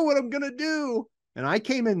 I don't know what I'm going to do." And I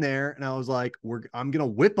came in there and I was like, I'm going to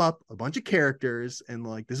whip up a bunch of characters and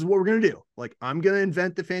like this is what we're going to do. Like I'm going to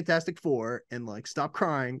invent the Fantastic Four and like stop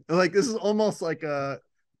crying. Like this is almost like a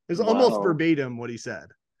it's almost Wow. verbatim what he said.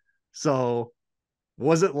 So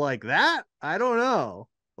was it like that? I don't know.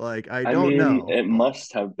 Like I I don't mean, know. it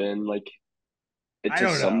must have been like it I to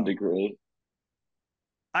don't some know. degree.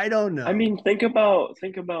 I don't I know. mean, think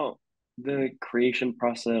about the creation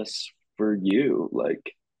process for you.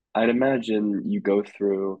 Like, I'd imagine you go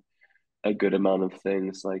through a good amount of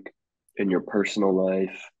things like in your personal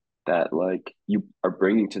life that like you are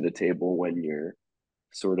bringing to the table when you're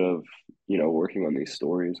sort of, working on these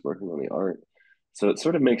stories, working on the art. So it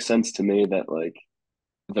sort of makes sense to me that like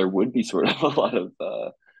there would be sort of a lot of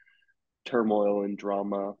turmoil and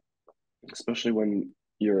drama, especially when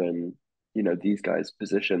you're in, these guys'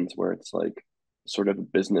 positions where it's like sort of a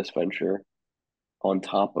business venture on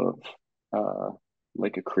top of uh,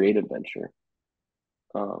 like a creative venture.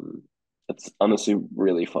 Um, it's honestly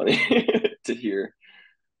really funny to hear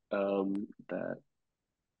that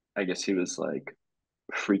I guess he was like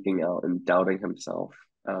freaking out and doubting himself.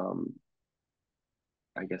 Um,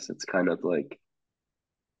 I guess it's kind of like,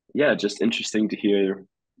 yeah, just interesting to hear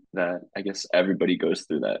that I guess everybody goes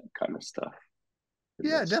through that kind of stuff in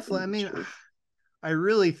Yeah, this definitely. I mean, industry. I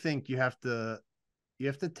really think you have to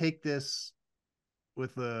take this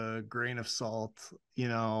with a grain of salt.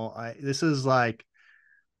 I this is like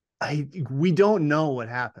I we don't know what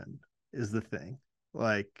happened is the thing.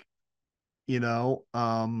 Like, you know,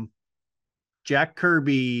 Jack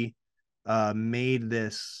Kirby made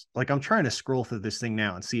this like I'm trying to scroll through this thing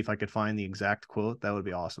now and see if I could find the exact quote. That would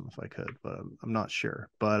be awesome if I could, but I'm not sure.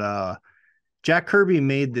 But Jack Kirby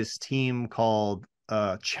made this team called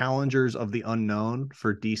Challengers of the Unknown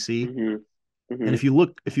for DC. Hmm. And Hmm. if you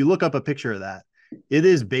look up a picture of that, it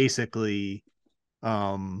is basically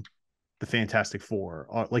um the Fantastic Four.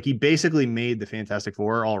 Like he basically made the Fantastic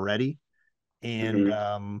Four already. And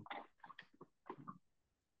Hmm.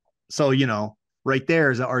 so right there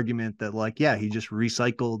is an argument that like yeah he just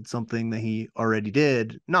recycled something that he already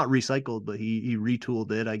did, not recycled but he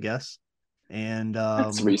retooled it I guess. And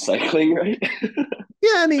That's recycling, right?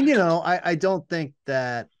 yeah, I mean I don't think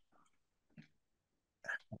that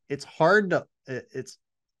it's hard to it's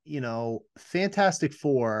Fantastic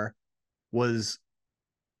Four was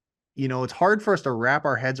it's hard for us to wrap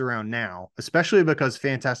our heads around now, especially because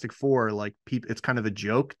Fantastic Four, like people, it's kind of a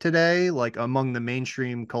joke today, like among the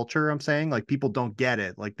mainstream culture. I'm saying, like people don't get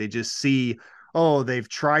it, like they just see, oh, they've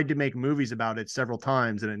tried to make movies about it several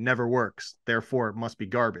times and it never works, therefore it must be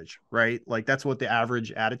garbage, right? Like that's what the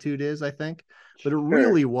average attitude is, I think. But it Sure.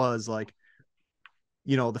 really was like,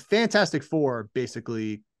 the Fantastic Four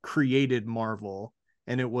basically created Marvel,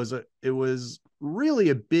 and it was really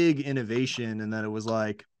a big innovation in that it was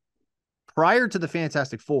like prior to the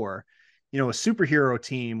Fantastic Four, a superhero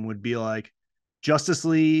team would be like Justice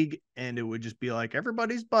League, and it would just be like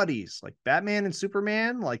everybody's buddies, like Batman and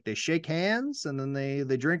Superman, like they shake hands and then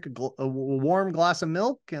they drink a warm glass of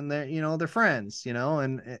milk, and they're friends,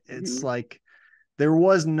 and it's Hmm. like there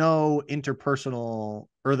was no interpersonal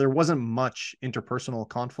or there wasn't much interpersonal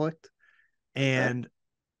conflict. Okay. And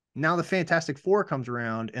now the Fantastic Four comes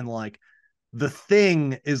around and like the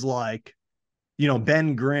thing is like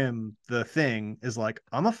Ben Grimm, the thing, is like,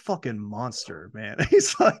 I'm a fucking monster, man.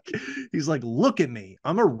 He's like, look at me.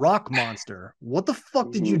 I'm a rock monster. What the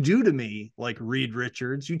fuck did you Hmm. do to me? Like Reed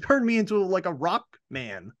Richards, you turned me into like a rock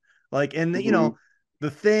man. Like, and Hmm.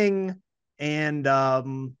 the thing and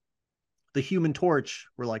the Human Torch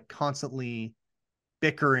were like constantly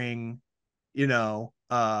bickering, you know,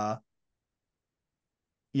 uh,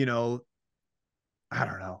 you know, I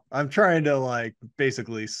don't know. I'm trying to like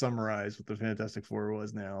basically summarize what the Fantastic Four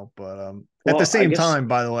was now, but at the Well, I same guess time,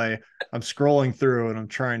 by the way, I'm scrolling through and I'm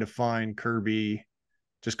trying to find Kirby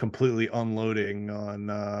just completely unloading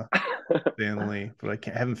on Stan Lee, but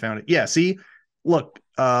haven't found it. Yeah, see, look,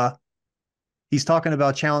 he's talking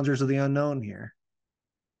about Challengers of the Unknown here.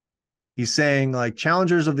 He's saying like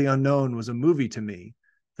Challengers of the Unknown was a movie to me.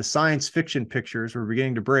 The science fiction pictures were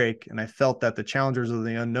beginning to break, and I felt that the Challengers of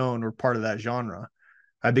the Unknown were part of that genre.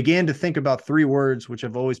 I began to think about three words which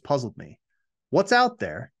have always puzzled me. What's out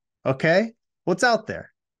there? Okay. What's out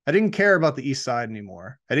there? I didn't care about the East Side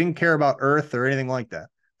anymore. I didn't care about Earth or anything like that.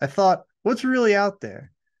 I thought, what's really out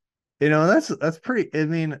there? That's pretty. I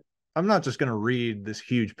mean, I'm not just gonna read this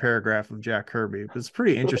huge paragraph of Jack Kirby, but it's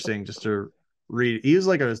pretty interesting just to read. He was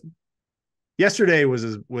like a yesterday was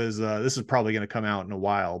this is probably gonna come out in a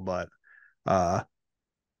while, but uh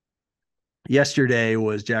yesterday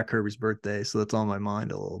was Jack Kirby's birthday, so that's on my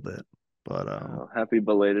mind a little bit. But oh, happy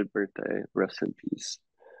belated birthday. Rest in peace.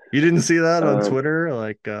 you didn't see that on Um, Twitter?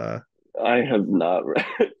 Like I have not read.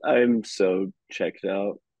 I'm so checked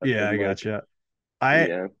out. yeah, I'm I like, gotcha. I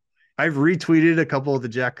yeah. I've retweeted a couple of the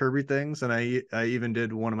Jack Kirby things, and I even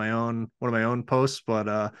did one of my own posts. But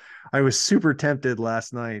I was super tempted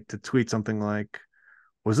last night to tweet something like,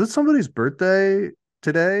 "Was it somebody's birthday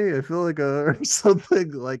today?" I feel like or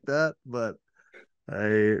something like that, but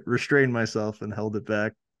I restrained myself and held it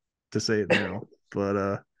back to say it now.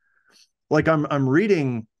 But like I'm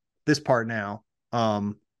reading this part now.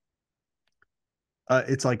 Um,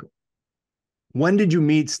 it's like, when did you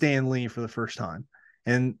meet Stan Lee for the first time?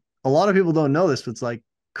 And a lot of people don't know this, but it's like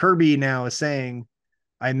Kirby now is saying,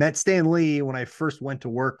 I met Stan Lee when I first went to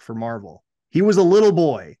work for Marvel. He was a little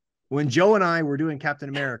boy. When Joe and I were doing Captain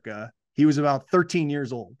America, he was about 13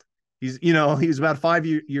 years old. He was about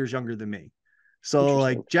years younger than me. So Interesting.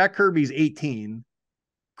 like Jack Kirby's 18,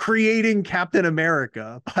 creating Captain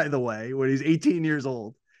America, by the way, when he's 18 years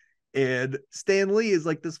old. And Stan Lee is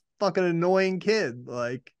like this fucking annoying kid.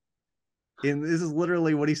 Like, and this is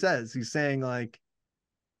literally what he says. He's saying, like,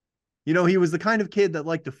 he was the kind of kid that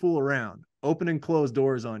liked to fool around, open and close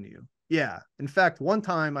doors on you. Yeah. In fact, one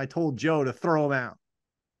time I told Joe to throw him out.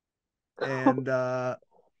 And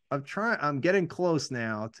I'm getting close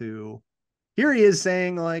now to here he is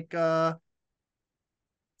saying, like, on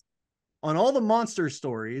all the monster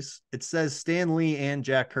stories, it says Stan Lee and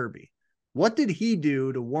Jack Kirby. What did he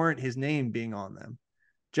do to warrant his name being on them?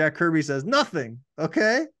 Jack Kirby says, nothing.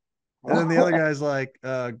 Okay. And then the other guy's like,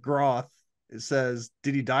 Groth, it says,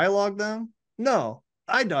 did he dialogue them? No,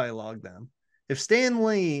 I dialogued them. If Stan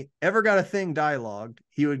Lee ever got a thing dialogued,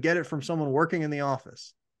 he would get it from someone working in the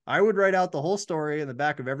office. I would write out the whole story in the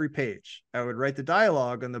back of every page. I would write the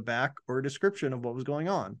dialogue on the back or a description of what was going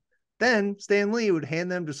on. Then Stan Lee would hand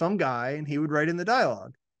them to some guy and he would write in the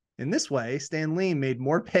dialogue. In this way, Stan Lee made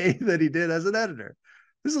more pay than he did as an editor.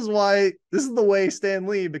 This is the way Stan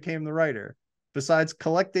Lee became the writer. Besides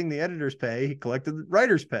collecting the editor's pay, he collected the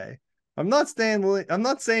writer's pay. I'm not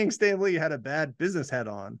saying Stan Lee had a bad business head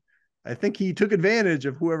on. I think he took advantage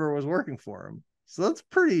of whoever was working for him. So that's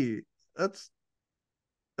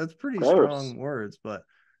that's pretty Gross. strong words, but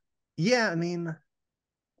yeah, I mean,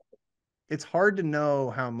 it's hard to know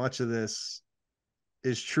how much of this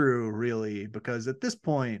is true really because at this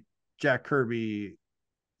point Jack Kirby,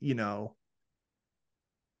 you know,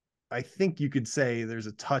 I think you could say there's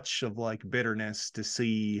a touch of like bitterness to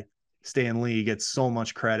see Stan Lee get so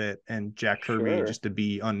much credit and Jack Kirby Sure. just to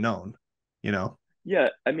be unknown, you know. Yeah.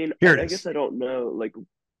 I mean, Here it I guess is. I don't know. Like,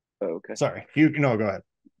 oh, okay. Sorry. You no, go ahead.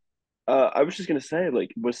 I was just gonna say,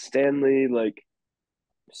 like, was Stanley like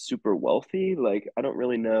super wealthy? Like, I don't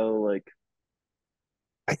really know, like,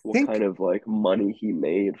 I what kind think of like money he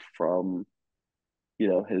made from,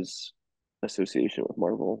 his association with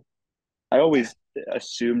Marvel. I always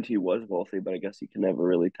assumed he was wealthy, but I guess you can never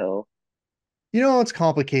really tell. it's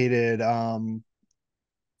complicated.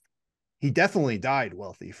 He definitely died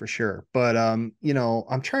wealthy for sure. But I'm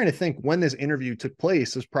trying to think when this interview took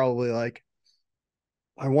place is probably like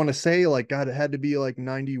I want to say like God, it had to be like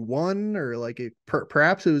 91 or like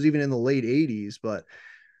perhaps it was even in the late 80s, but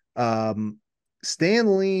um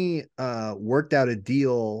Stan Lee worked out a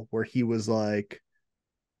deal where he was like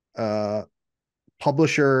uh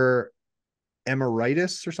publisher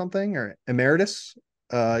emeritus or something or emeritus.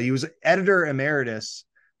 He was editor emeritus,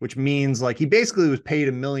 which means like he basically was paid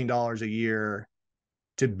 $1 million a year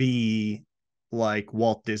to be like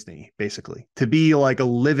Walt Disney, basically, to be like a A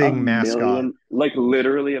living mascot. million, like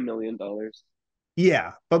literally $1 million.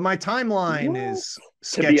 Yeah, but my timeline What? is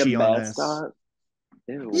To be a sketchy on this. mascot?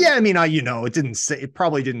 Yeah, Ew. I mean, it didn't say, it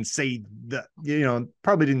probably didn't say the,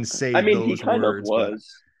 probably didn't say I mean, he those kind of words, but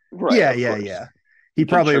was. Right, yeah, of yeah, course. yeah. He You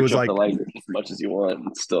can probably church was up the like, language as much as you want.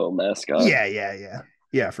 It's still a mascot. yeah, yeah, yeah,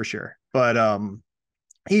 yeah, for sure. But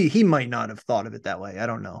he might not have thought of it that way. I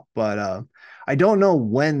don't know, but I don't know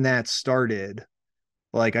when that started.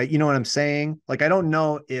 Like, you know what I'm saying? Like, I don't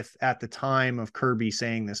know if at the time of Kirby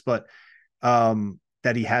saying this, but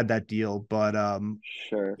that he had that deal, but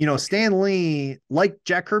Sure. Stan Lee, like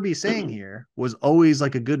Jack Kirby is saying here, was always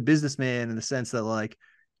like a good businessman in the sense that, like,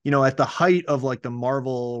 at the height of like the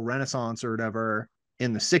Marvel Renaissance or whatever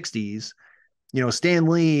in the 60s, Stan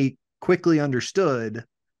Lee quickly understood,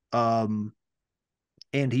 um,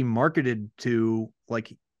 and he marketed to,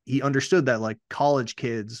 like, he understood that like college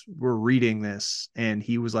kids were reading this, and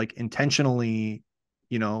he was like intentionally,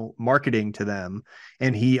 marketing to them.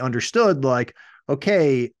 And he understood, like,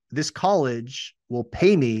 okay, this college will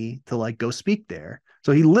pay me to like go speak there.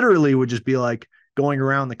 So he literally would just be like going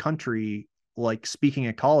around the country, like speaking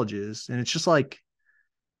at colleges. And it's just like,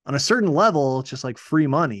 on a certain level, it's just like free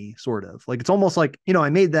money, sort of. Like, it's almost like, I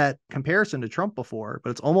made that comparison to Trump before, but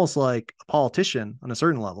it's almost like a politician on a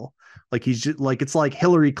certain level. Like, he's just like, it's like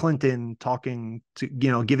Hillary Clinton talking to,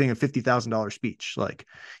 giving a $50,000 speech. Like,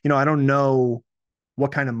 I don't know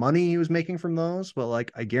what kind of money he was making from those, but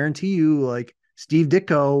like, I guarantee you, like, Steve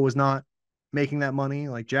Ditko was not making that money.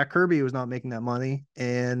 Like, Jack Kirby was not making that money.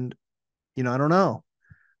 And, I don't know.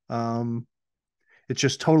 Um, it's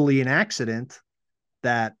just totally an accident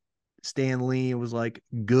that Stan Lee was like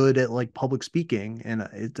good at like public speaking, and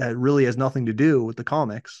it really has nothing to do with the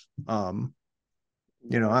comics. I Right.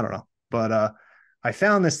 don't know, but I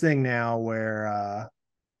found this thing now where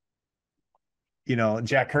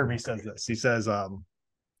Jack Kirby says this. He says,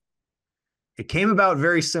 it came about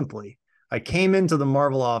very simply. I came into the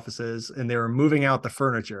Marvel offices and they were moving out the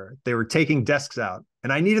furniture. They were taking desks out,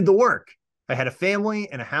 and I needed the work. I had a family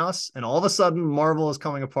and a house, and all of a sudden, Marvel is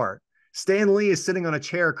coming apart. Stan Lee is sitting on a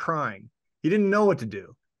chair crying. He didn't know what to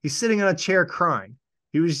do. He's sitting on a chair crying.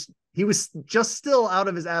 He was just still out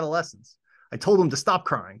of his adolescence. I told him to stop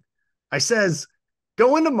crying. I says,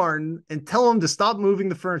 go into Martin and tell him to stop moving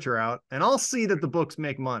the furniture out, and I'll see that the books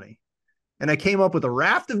make money. And I came up with a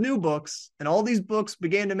raft of new books, and all these books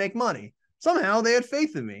began to make money. Somehow they had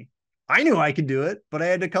faith in me. I knew I could do it, but I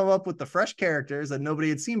had to come up with the fresh characters that nobody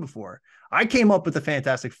had seen before. I came up with the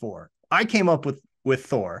Fantastic Four. I came up with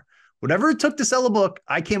Thor. Whatever it took to sell a book,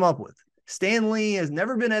 I came up with. Stan Lee has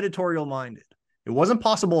never been editorial minded. It wasn't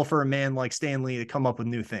possible for a man like Stan Lee to come up with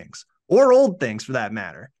new things, or old things for that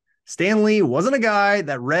matter. Stan Lee wasn't a guy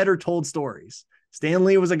that read or told stories. Stan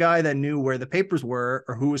Lee was a guy that knew where the papers were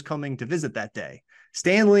or who was coming to visit that day.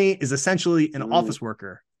 Stan Lee is essentially an Mm. office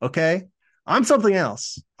worker. Okay. I'm something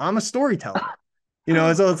else. I'm a storyteller,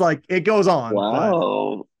 so it's like it goes on, but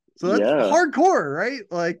Wow. so that's Yeah. hardcore, right?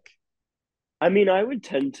 Like, I mean, I would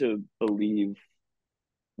tend to believe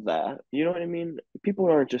that. You know what I mean? People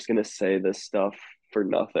aren't just going to say this stuff for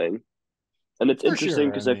nothing. And it's for interesting sure. I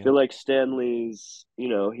because I feel mean, like Stanley's,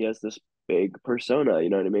 he has this big persona, you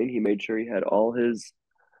know what I mean? He made sure he had all his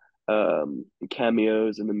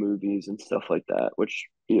cameos in the movies and stuff like that, which,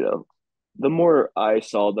 the more I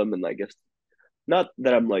saw them, and I guess not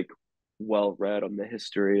that I'm like well read on the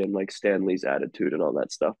history and like Stanley's attitude and all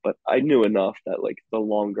that stuff, but I knew enough that like the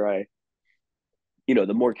longer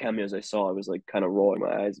the more cameos I saw, I was like kind of rolling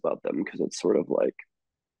my eyes about them because it's sort of like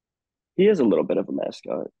he is a little bit of a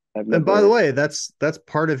mascot. I've and by the never way, that's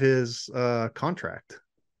part of his contract,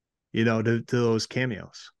 to those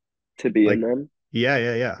cameos. to be in Like, them. yeah,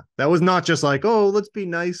 yeah, yeah. That was not just like, oh, let's be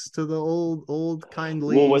nice to the old Well,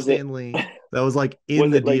 kindly was it Stanley. That was like in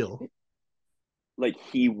was the it deal. like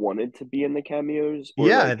he wanted to be in the cameos or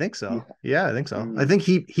Yeah, I like think he so. Yeah, I think so. I mm, think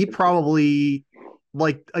he interesting. probably,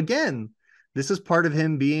 like, again, this is part of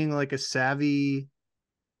him being like a savvy,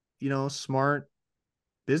 smart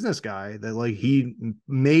business guy, that like he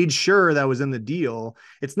made sure that was in the deal.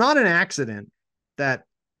 It's not an accident that,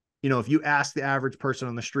 if you ask the average person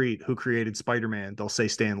on the street who created Spider-Man, they'll say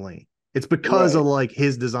Stan Lee. It's because of Right. like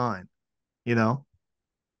his design, you know?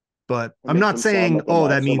 But That I'm makes not him sound saying, like a oh,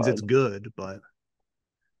 that means it's mastermind. good, but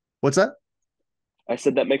what's that? I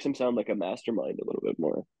said that makes him sound like a mastermind a little bit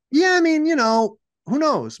more. Yeah, I mean, who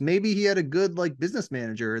knows? Maybe he had a good like business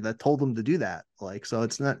manager that told him to do that. Like, so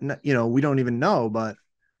it's not, we don't even know, but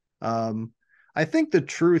um I think the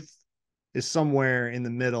truth is somewhere in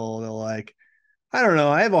the middle. That, like, I don't know,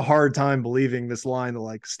 I have a hard time believing this line that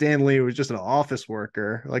like Stan Lee was just an office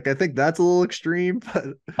worker. Like, I think that's a little extreme, but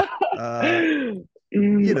uh,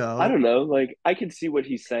 you I know, don't know. Like I can see what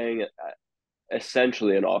he's saying.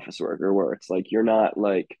 Essentially, an office worker, where it's like you're not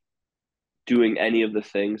like doing any of the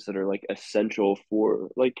things that are like essential for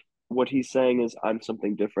like what he's saying is I'm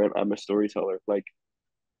something different. I'm a storyteller. Like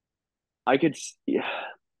I could, yeah,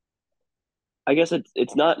 I guess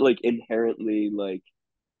it's not like inherently like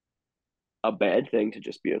a bad thing to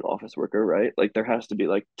just be an office worker, right? Like there has to be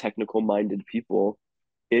like technical minded people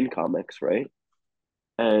in comics, right?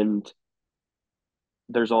 And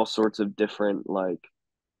there's all sorts of different like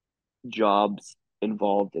jobs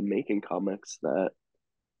involved in making comics that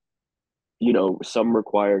some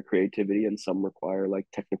require creativity and some require like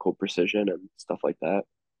technical precision and stuff like that.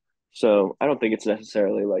 So I don't think it's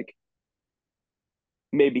necessarily like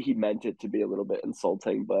maybe he meant it to be a little bit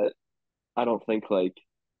insulting, but I don't think like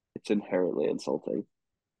it's inherently insulting.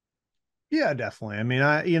 Yeah, definitely. I mean,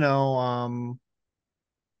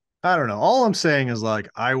 I don't know. All I'm saying is like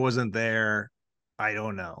I wasn't there. I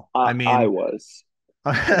don't know. I I mean, was.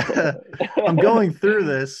 I'm going through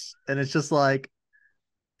this and it's just like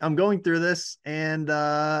I'm going through this and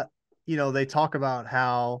they talk about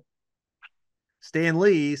how Stan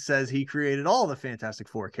Lee says he created all the Fantastic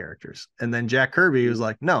Four characters. And then Jack Kirby was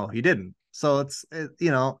like, "No, he didn't." So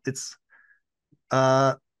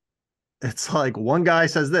uh it's like one guy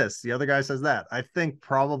says this, the other guy says that. I think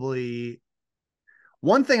probably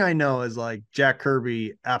one thing I know is like Jack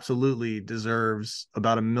Kirby absolutely deserves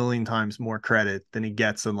about a million times more credit than he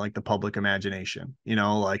gets in like the public imagination.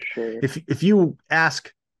 Like Sure. if you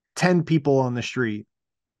ask 10 people on the street,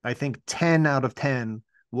 I think 10 out of 10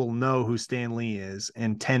 will know who Stan Lee is,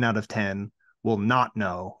 and 10 out of 10 will not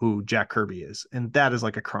know who Jack Kirby is. And that is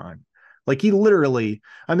like a crime. Like he literally,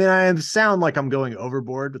 I mean, I sound like I'm going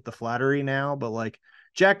overboard with the flattery now, but like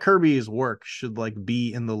Jack Kirby's work should like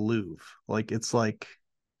be in the Louvre. Like it's like,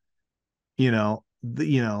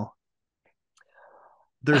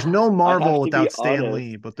 there's no I Marvel have to be without Stan honest.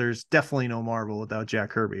 Lee, but there's definitely no Marvel without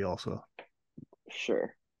Jack Kirby also.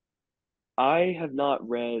 Sure. I have not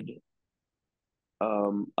read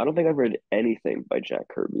I don't think I've read anything by Jack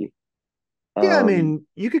Kirby. Yeah, I Um mean,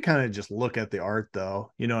 you could kind of just look at the art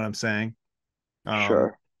though. You know what I'm saying? Um,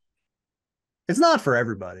 sure. it's not for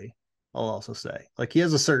everybody. I'll also say, like, he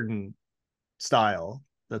has a certain style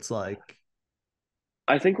that's like,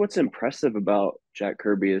 I think what's impressive about Jack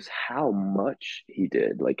Kirby is how much he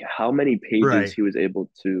did, like how many pages right. he was able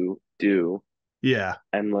to do Yeah.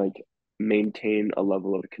 and like maintain a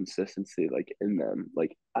level of consistency like in them.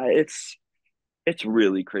 Like it's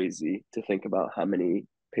really crazy to think about how many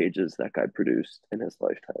pages that guy produced in his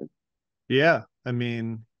lifetime. Yeah. I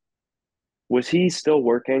mean, Was he still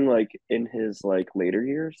working like in his like later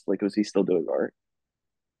years? Like was he still doing art?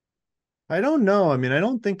 I don't know. I mean, I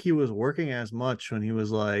don't think he was working as much when he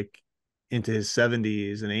was like into his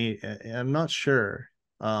 70s and eight. I'm not sure.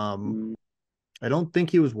 Um, Mm, I don't think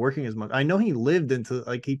he was working as much. I know he lived into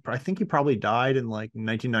like I think he probably died in like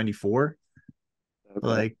 1994. okay.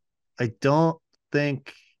 Like, I don't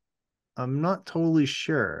think I'm not totally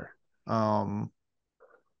sure. Um,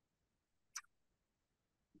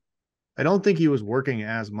 I don't think he was working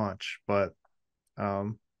as much, but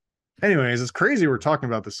um, anyways, it's crazy we're talking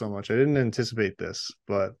about this so much. I didn't anticipate this,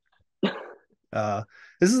 but uh,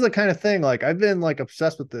 this is the kind of thing like I've been like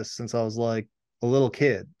obsessed with this since I was like a little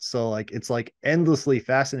kid. So like it's like endlessly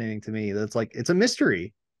fascinating to me. That's like it's a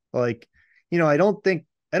mystery. Like,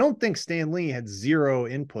 I don't think Stan Lee had zero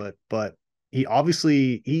input, but he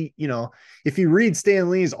obviously if you read Stan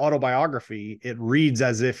Lee's autobiography, it reads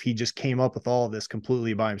as if he just came up with all of this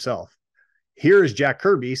completely by himself. Here is Jack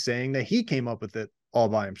Kirby saying that he came up with it all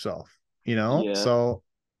by himself. Yeah, So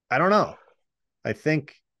I don't know. I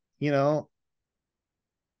think, you know,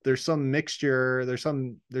 there's some mixture, there's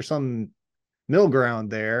some middle ground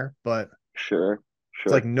there, but sure,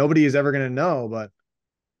 it's like sure. nobody is ever going to know. But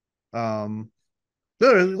um,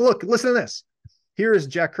 look, listen to this. Here is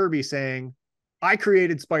Jack Kirby saying, "I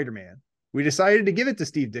created Spider-Man. We decided to give it to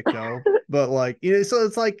Steve Ditko, but like, so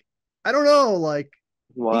it's like, I don't know, like."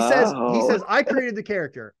 He says, Wow. I created the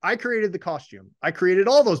character, I created the costume, I created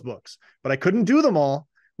all those books, but I couldn't do them all.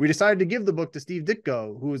 We decided to give the book to Steve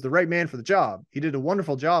Ditko, who was the right man for the job. He did a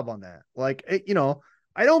wonderful job on that. Like,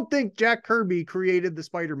 I don't think Jack Kirby created the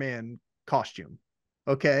Spider-Man costume.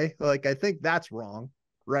 Okay, like I think that's wrong,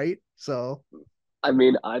 right? So I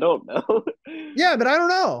mean, I don't know. yeah, but I don't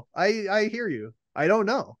know. I hear you. I don't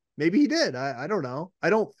know. Maybe he did. I don't know. I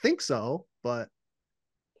don't think so, but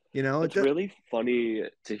It's really funny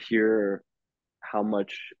to hear how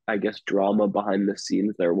much, I guess, drama behind the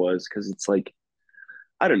scenes there was because it's like,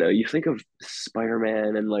 I don't know, you think of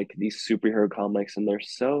Spider-Man and like these superhero comics and they're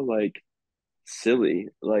so like silly.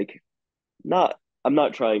 Like not I'm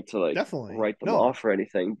not trying to like definitely write them no. off or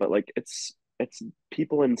anything, but like it's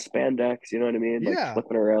people in spandex, you know what I mean? Like Yeah.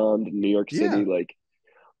 flipping around in New York City. Yeah. Like,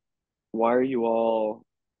 why are you all?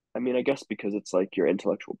 I mean, I guess because it's like your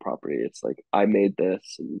intellectual property. It's like I made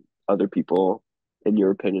this, and other people, in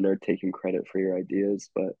your opinion, are taking credit for your ideas.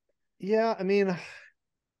 But Yeah. I mean,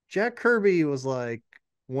 Jack Kirby was like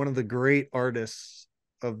one of the great artists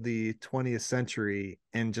of the 20th century.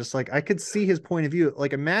 And just like I could see his point of view.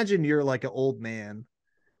 Like, imagine you're like an old man,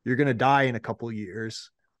 you're gonna die in a couple of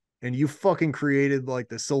years, and you fucking created like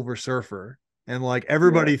the Silver Surfer, and like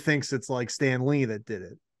yeah, everybody thinks it's like Stan Lee that did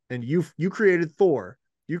it, and you created Thor,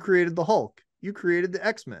 you created the Hulk, you created the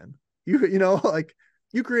X-Men, you know like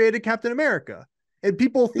you created Captain America, and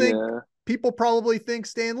yeah, people probably think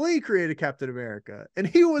Stan Lee created Captain America, and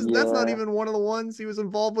he was that's not yeah. even one of the ones he was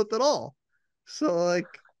involved with at all. So like,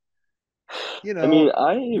 you I mean,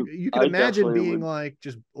 know, you could I imagine definitely being would. like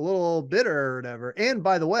just a little bitter or whatever. And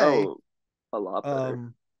by the way, Oh, a lot better.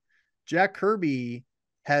 um Jack Kirby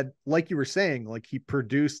had, like you were saying, like he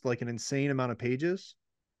produced like an insane amount of pages,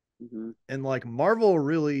 Hmm. and like Marvel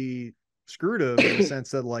really screwed him in the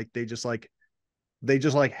sense that like they just like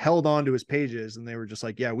held on to his pages, and they were just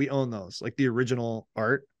like, yeah, we own those, like the original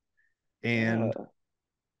art. And Yeah,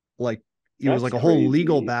 like it was that's like a whole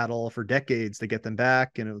legal crazy. battle for decades to get them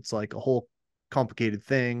back, and it's like a whole complicated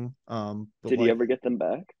thing. But Did he like ever get them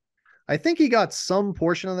back? I think he got some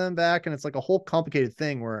portion of them back, and it's like a whole complicated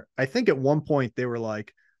thing where I think at one point they were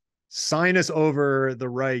like, sign us over the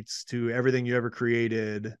rights to everything you ever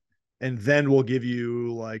created, and then we'll give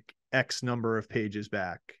you like X number of pages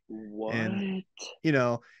back. And What?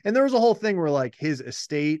 and there was a whole thing where like his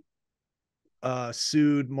estate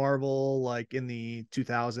sued Marvel like in the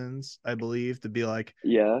 2000s, I believe, to be like,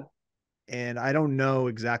 Yeah, and I don't know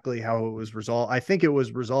exactly how it was resolved. I think it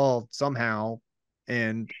was resolved somehow.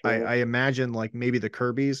 And I sure. imagine like maybe the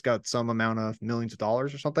Kirby's got some amount of millions of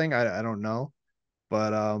dollars or something. I don't know.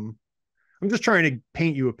 But I'm just trying to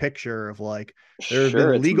paint you a picture of like there have Sure,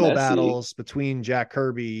 been it's legal messy. battles between Jack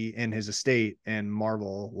Kirby and his estate and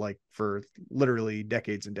Marvel like for literally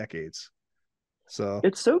decades and decades. So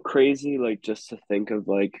It's so crazy, like just to think of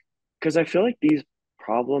like, because I feel like these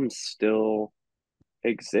problems still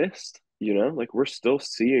exist, you know? Like we're still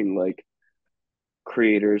seeing like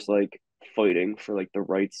creators like fighting for like the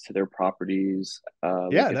rights to their properties. Like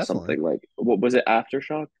yeah, if definitely. something like what was it,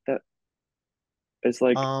 Aftershock that is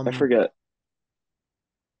like I Um, forget.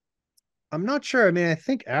 I'm not sure. I mean, I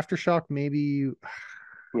think Aftershock maybe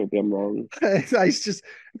Maybe I'm wrong. I just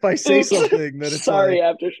if I say Oops. something that it's Sorry, like,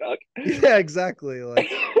 Aftershock. yeah, exactly.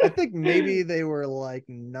 Like I think maybe they were like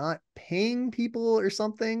not paying people or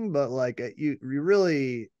something, but like you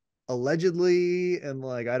really allegedly, and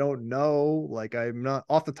like I don't know, like I'm not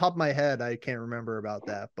off the top of my head, I can't remember about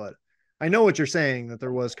that, but I know what you're saying, that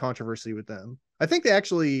there was controversy with them. I think they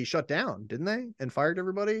actually shut down, didn't they? And fired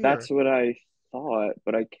everybody That's or what I thought,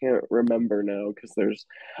 but I can't remember now because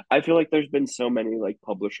I feel like there's been so many like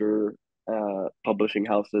publishing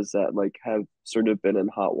houses that like have sort of been in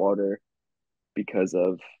hot water because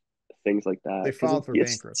of things like they that. Because filed for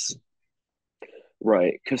bankruptcy.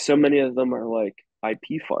 right, because so many of them are like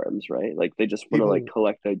IP farms, right? Like they just want to like People,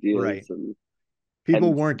 collect ideas right. People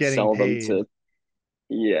and weren't getting sell them paid, to,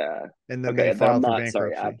 yeah. and then they Okay, but I'm filed for not sorry,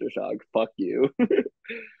 bankruptcy. Aftershock. Fuck you.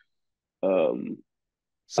 um,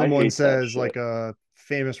 I Someone hate that says, shit. like a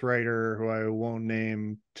famous writer who I won't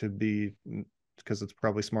name to be, because it's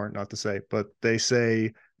probably smart not to say, but they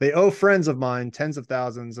say they owe friends of mine tens of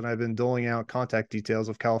thousands, and I've been doling out contact details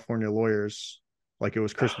of California lawyers like it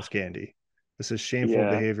was Christmas candy. This is shameful Yeah,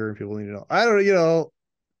 behavior, and people need to know. I don't,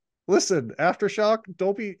 listen, Aftershock,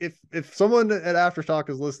 don't be, if someone at Aftershock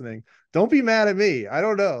is listening, don't be mad at me. I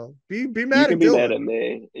don't know. Be you mad can at be mad at Dillon.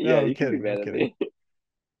 me. No, Yeah, I'm you can be kidding. I'm mad at kidding. me.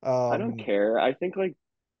 I don't Um, care. I think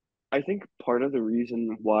part of the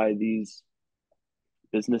reason why these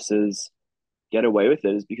businesses get away with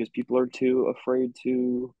it is because people are too afraid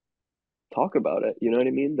to talk about it. You know what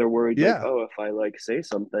I mean? They're worried like, yeah, oh, if I like say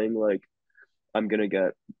something, like I'm gonna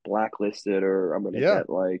get blacklisted or I'm gonna yeah, get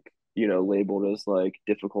like, labeled as like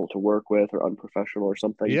difficult to work with or unprofessional or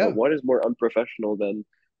something. But yeah, what is more unprofessional than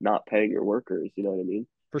not paying your workers? You know what I mean?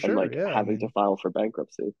 for And sure. like Yeah, I having to mean, file for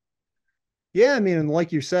bankruptcy. yeah, I mean, and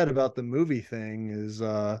like you said about the movie thing is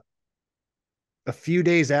a few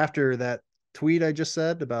days after that tweet I just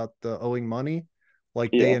said about the owing money,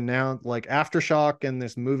 like they Yeah, announced, like Aftershock and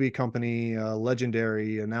this movie company,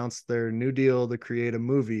 Legendary, announced their new deal to create a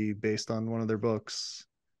movie based on one of their books.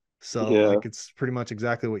 So yeah, like it's pretty much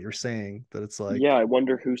exactly what you're saying, that it's yeah. like, I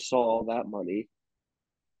wonder who saw all that money.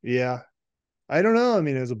 yeah, I don't know. I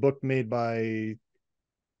mean, it was a book made by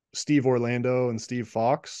Steve Orlando and Steve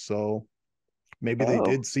Fox, so Maybe they Oh,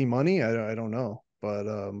 did see money. I don't know, but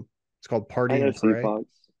it's called I Party know and Steve Pray. Fox.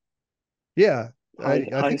 Yeah, Hi,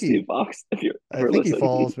 I hi, think he Steve Fox, if you're I ever think he listening.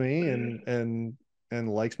 follows me and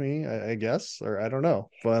likes me, I guess, or I don't know.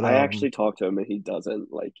 But I actually talked to him and he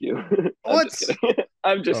doesn't like you. I'm just what? kidding.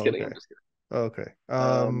 I'm just Oh, kidding. okay. I'm just kidding. Okay.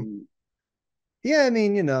 Um, Yeah, I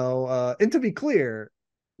mean, and to be clear,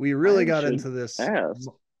 we really I got should into this. ask.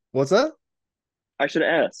 What's that? I should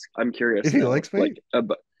ask. I'm If curious he now. likes me? Like,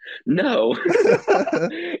 no,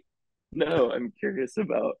 no. I'm curious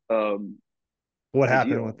about What the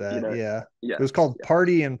happened deal. with that? Yeah. It was Yes, called yes.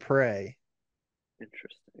 Party and Pray.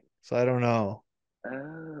 Interesting. So I don't know.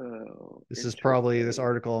 Oh, This interesting.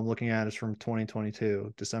 article I'm looking at is from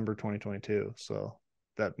 2022, December 2022. So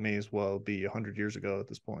that may as well be 100 years ago at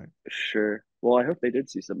this point. Sure. Well, I hope they did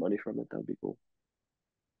see some money from it. That would be cool.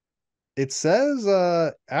 It says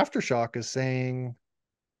Aftershock is saying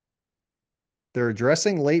they're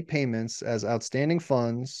addressing late payments as outstanding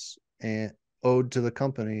funds and owed to the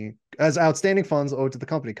company as outstanding funds owed to the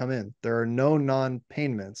company come in. There are no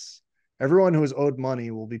non-payments. Everyone who is owed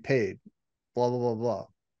money will be paid. Blah blah blah blah.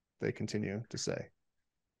 They continue to say.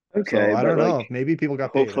 So Okay, I but don't like, know if maybe people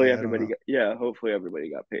got paid. hopefully I don't everybody know. got, yeah, hopefully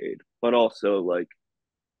everybody got paid. But also, like,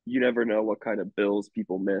 you never know what kind of bills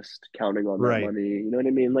people missed counting on that Right. money. You know what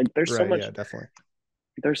I mean? Like, Right. Yeah. Definitely.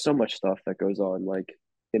 there's so much stuff that goes on, like,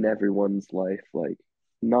 in everyone's life. Like,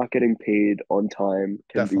 not getting paid on time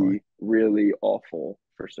can Definitely. be really awful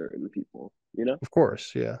for certain people, you know? Of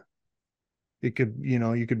course. Yeah. You could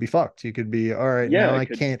be fucked. You could be, all right, Yeah, now it I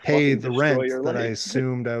could can't pay fucking the destroy rent your that I life.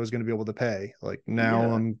 assumed I was going to be able to pay. Like now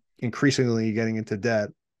Yeah. I'm increasingly getting into debt.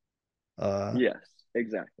 Uh, Yes,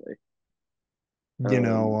 exactly. you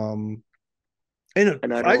know, Um, and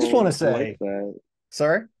and I I just want to don't like say, that.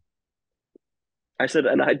 sorry. I said,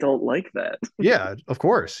 and I don't like that. Yeah, of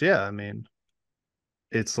course. Yeah. I mean,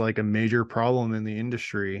 it's like a major problem in the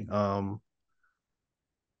industry.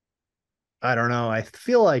 I don't know. I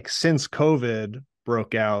feel like since COVID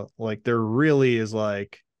broke out, like there really is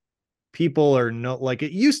like people are no like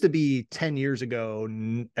it used to be 10 years ago,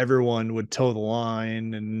 everyone would toe the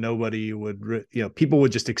line and nobody would, people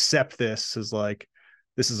would just accept this as like,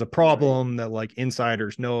 this is a Right. problem that like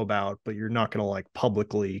insiders know about, but you're not going to like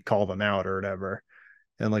publicly call them out or whatever.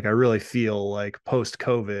 And like, I really feel like post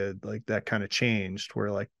COVID, like that kind of changed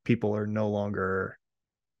where like people are no longer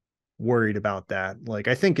worried about that. Like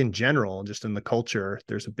I think in general, just in the culture,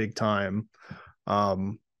 there's a big time.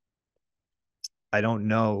 Um, I don't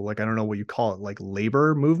know what you call it, like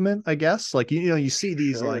labor movement, I guess. Like you see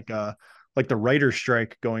these Sure. like the writer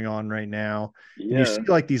strike going on right now, and you see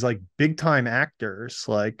Yeah. like these like big time actors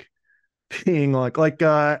like being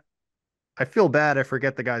I feel bad, I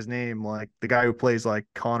forget the guy's name, like the guy who plays like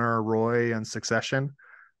Connor Roy on Succession.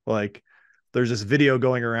 Like there's this video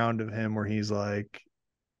going around of him where he's like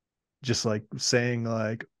just like saying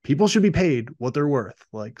like people should be paid what they're worth.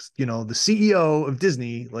 Like, the CEO of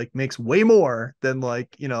Disney like makes way more than like,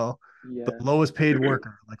 the Yeah. lowest paid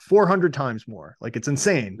worker, like 400 times more. Like it's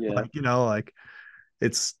insane. Yeah. Like, like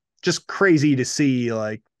it's just crazy to see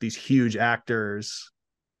like these huge actors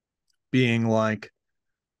being like,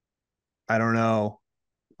 I don't know,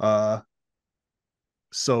 uh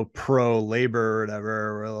so pro labor or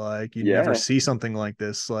whatever, where like you'd never Yeah. see something like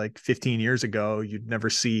this like 15 years ago. You'd never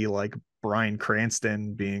see like Bryan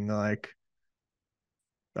Cranston being like,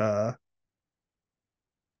 uh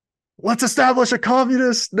let's establish a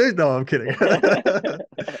communist. No, I'm kidding.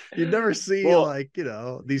 You'd never see Well, like,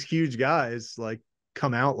 these huge guys like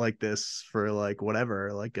come out like this for like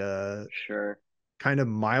whatever, like a sure. kind of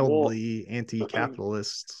Well, mildly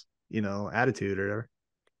anti-capitalist, attitude or whatever.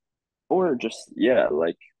 or just yeah,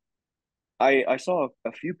 like I saw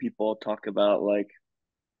a few people talk about like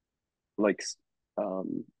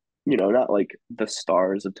um not like the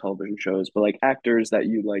stars of television shows, but like actors that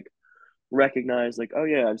you like recognize, like, oh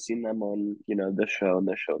yeah, I've seen them on, this show and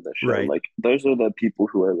this show and this show. Right. Like those are the people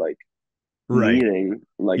who are like Right. needing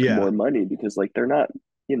like Yeah. more money because like they're not,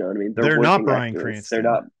 what I mean, they're They're not working Bryan actors. They're Cranston.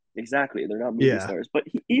 not exactly, they're not movie Yeah. stars. But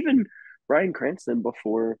even Bryan Cranston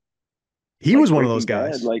before He like was one of those Breaking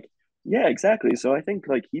Bad, guys. like yeah, exactly. So I think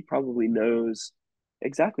like he probably knows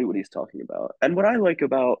exactly what he's talking about. And what I like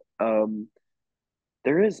about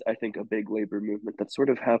there is, I think, a big labor movement that's sort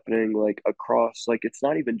of happening like across, like it's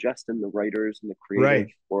not even just in the writers and the creative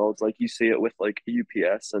Right. worlds. Like you see it with like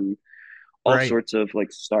UPS and all Right. sorts of like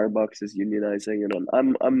Starbucks is unionizing,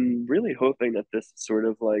 and I'm really hoping that this sort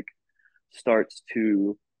of like starts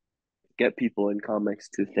to get people in comics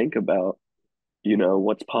to think about,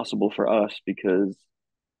 what's possible for us because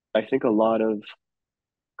I think a lot of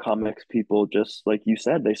comics people, just like you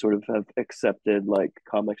said, they sort of have accepted like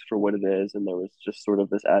comics for what it is, and there was just sort of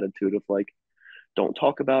this attitude of like, don't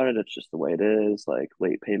talk about it, it's just the way it is, like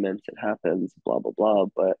late payments, it happens, blah blah blah.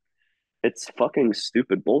 But it's fucking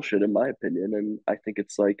stupid bullshit in my opinion, and I think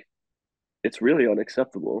it's like it's really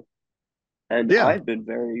unacceptable. And Yeah. I've been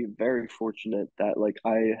very, very fortunate that like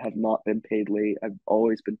I have not been paid late. I've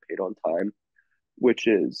always been paid on time, which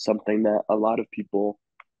is something that a lot of people,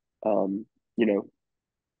 um, you know,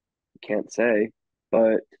 can't say.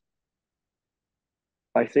 But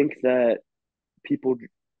I think that people,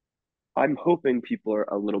 I'm hoping people are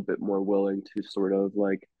a little bit more willing to sort of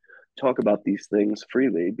like talk about these things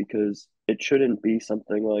freely, because it shouldn't be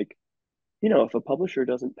something like, if a publisher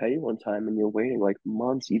doesn't pay you on time and you're waiting like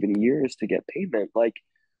months, even years to get payment, like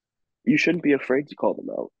you shouldn't be afraid to call them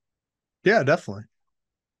out. Yeah, definitely.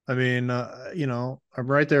 I mean, I'm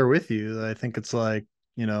right there with you. I think it's like,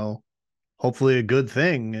 you know, hopefully a good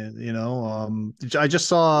thing, I just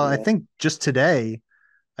saw, I Yeah. think just today,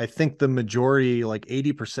 I think the majority, like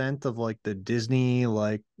 80% of like the Disney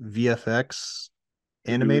like VFX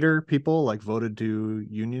Hmm. animator people like voted to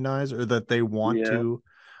unionize, or that they want Yeah. to.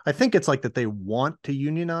 I think it's like that they want to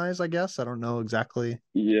unionize, I guess. I don't know exactly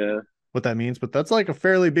Yeah. what that means, but that's like a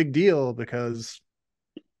fairly big deal because,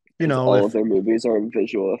 Because all of if their movies are in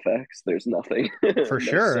visual effects. There's nothing, for no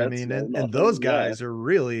sure. I sets, mean, no and those nothing. Yeah. guys are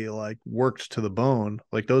really like worked to the bone,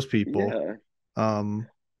 like those people. Yeah. Um,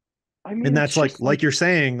 I mean, and it's that's just like like, you're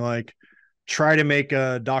saying, like try to make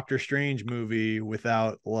a Doctor Strange movie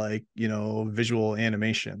without like, visual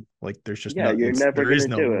animation. Like there's just yeah, no, you're never there going is to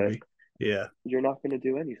no do it. movie. Yeah. You're not going to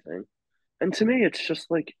do anything. And to me, it's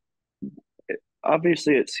just like,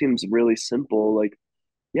 obviously, it seems really simple. Like,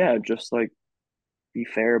 yeah, just like be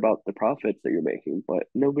fair about the profits that you're making. But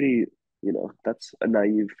nobody, that's a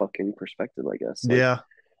naive fucking perspective, I guess. Like, Yeah.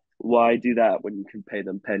 why do that when you can pay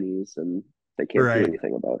them pennies and they can't do Right.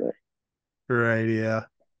 anything about it? Right. Yeah.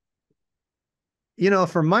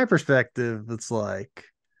 From my perspective, it's like,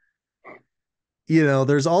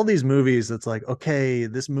 there's all these movies that's like, okay,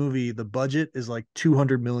 this movie, the budget is like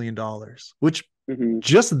 $200 million, which Hmm.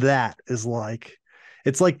 just that is like,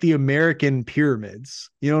 it's like the American pyramids.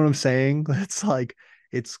 You know what I'm saying? It's like,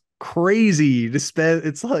 it's crazy to spend.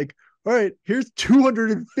 It's like, all right, here's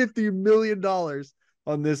 $250 million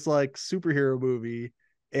on this like superhero movie.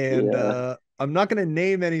 And Yeah. I'm not going to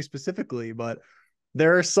name any specifically, but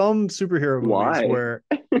there are some superhero movies Why? where,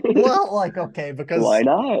 well, like, okay, Why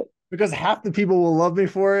not? because half the people will love me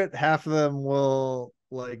for it, half of them will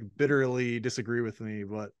like bitterly disagree with me.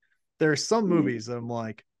 But there are some Mm, movies that I'm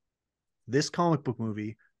like, this comic book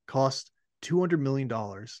movie cost $200 million,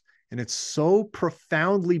 and it's so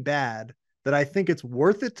profoundly bad that I think it's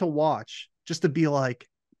worth it to watch just to be like,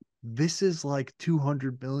 this is like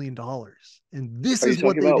 $200 million, and this are you is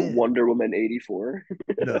what talking they about did. Wonder Woman 84?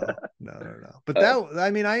 No, no, no, no. But Oh. that,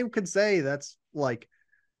 I mean, I could say that's like,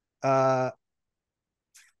 uh,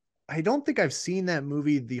 I don't think I've seen that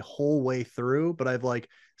movie the whole way through, but I've like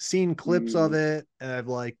seen clips of Mm. it, and I've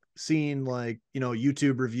like seen like,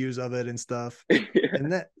 YouTube reviews of it and stuff. Yeah,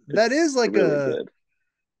 And that is it's like really a good.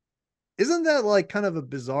 isn't that like kind of a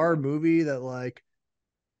bizarre movie that like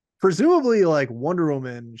presumably like Wonder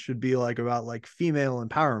Woman should be like about like female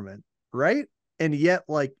empowerment, right? And yet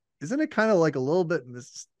like isn't it kind of like a little bit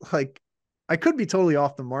like I could be totally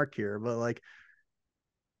off the mark here, but like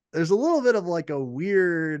there's a little bit of like a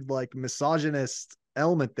weird like misogynist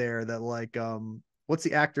element there that like what's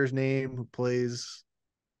the actor's name who plays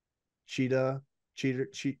Cheetah? Cheetah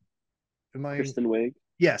am I Kristen Wiig.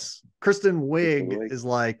 yes. Kristen Kristen Wiig Wiig. is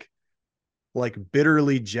like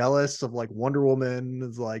bitterly jealous of like Wonder Woman.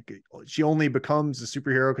 Is like she only becomes a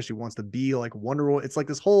superhero because she wants to be like Wonder Woman. It's like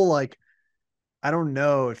this whole like I don't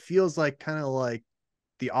know. It feels like kind of like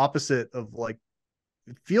the opposite of like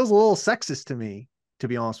it feels a little sexist to me, to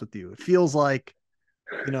be honest with you. It feels like,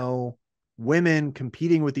 you know, women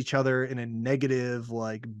competing with each other in a negative,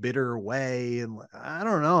 like bitter way. And I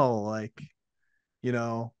don't know, like, you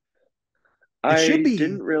know, it should I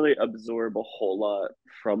didn't be really absorb a whole lot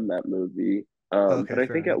from that movie. okay, But I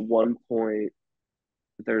fair think at enough. one point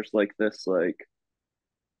there's like this like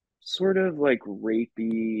sort of like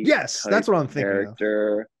rapey Yes, that's type what I'm thinking of.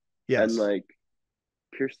 character, and Yes. like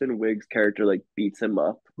Kirsten Wiig's character like beats him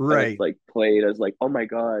up, and it's Right. like played as like, oh my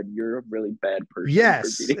God, you're a really bad person for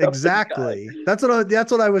Yes, beating up this guy. exactly. That's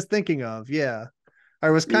what I was thinking of. Yeah. I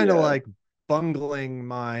was kind of Yeah, like bungling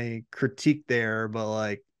my critique there, but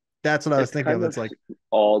like that's what I was it's thinking of. kind of It's like,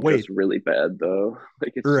 all just wait, really bad though.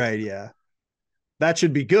 Like it's just right, yeah. That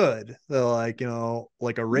should be good. So like,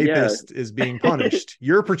 like a yeah, rapist is being punished.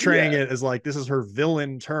 You're portraying yeah, it as like this is her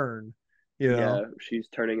villain turn, you know? Yeah, she's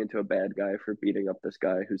turning into a bad guy for beating up this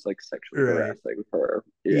guy who's like sexually Right. harassing her.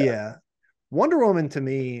 Yeah. Yeah. Wonder Woman to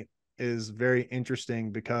me is very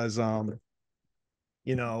interesting because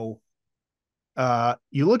you know,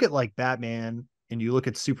 you look at like Batman and you look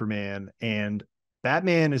at Superman, and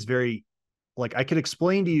Batman is very like I could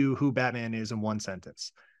explain to you who Batman is in one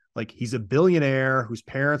sentence. Like he's a billionaire whose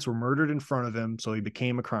parents were murdered in front of him, so he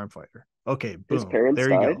became a crime fighter. Okay, His boom. parents There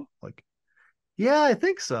you died? go. Like, yeah, I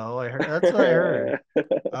think so. I heard that's what I heard.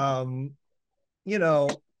 Um, you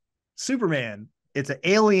know, Superman, it's an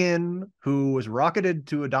alien who was rocketed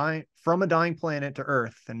to a dying from a dying planet to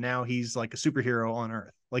Earth, and now he's like a superhero on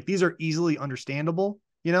Earth. Like these are easily understandable,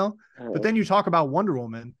 you know? But then you talk about Wonder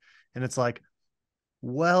Woman, and it's like,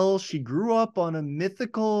 well, she grew up on a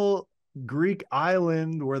mythical Greek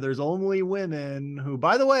island where there's only women who,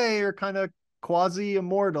 by the way, are kind of quasi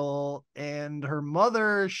immortal, and her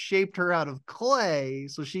mother shaped her out of clay.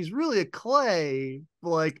 So she's really a clay,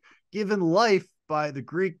 like given life by the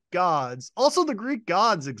Greek gods. Also, the Greek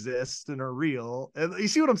gods exist and are real. And you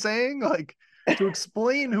see what I'm saying? Like to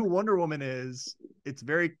explain who Wonder Woman is, it's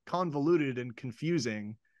very convoluted and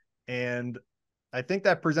confusing. And I think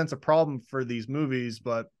that presents a problem for these movies,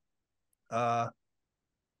 but uh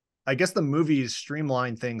I guess the movies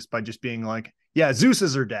streamline things by just being like, yeah, Zeus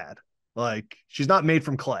is her dad. Like she's not made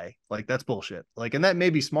from clay. Like that's bullshit. Like, and that may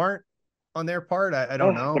be smart on their part. I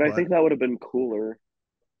don't Oh, know, but I but think that would have been cooler.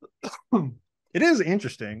 it is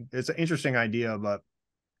interesting. It's an interesting idea, but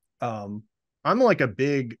um I'm like a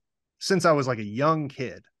big since I was like a young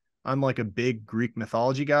kid, I'm like a big Greek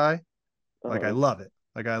mythology guy. Like I Uh, love it.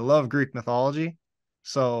 Like I love Greek mythology.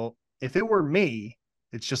 So if it were me,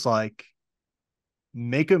 it's just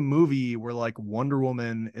make a movie where like Wonder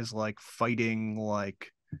Woman is like fighting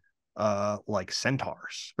like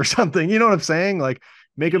centaurs or something. You know what I'm saying? Like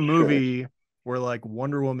make a sure, movie where like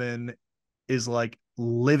Wonder Woman is like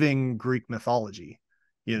living Greek mythology,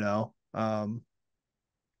 you know?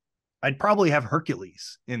 I'd probably have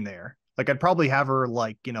Hercules in there. Like I'd probably have her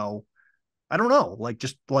like, I don't know, like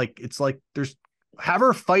just like it's like there's have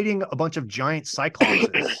her fighting a bunch of giant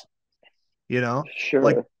cyclopses, you know?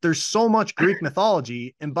 Like sure. there's so much Greek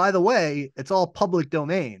mythology, and by the way, it's all public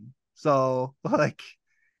domain. So like,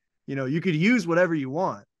 you could use whatever you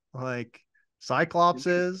want. Like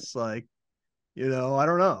Interesting. cyclopses, like, I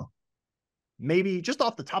don't know. Maybe just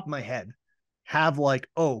off the top of my head, have like,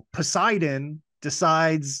 oh, Poseidon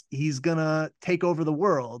decides he's gonna take over the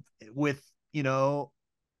world with,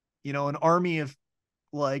 an army of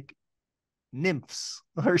like nymphs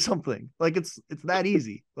or something. Like it's that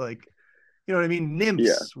easy. Like, you know what I mean? Yeah,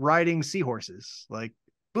 Nymphs riding seahorses. Like,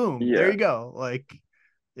 boom, there yeah. you go. Like,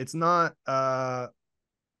 it's not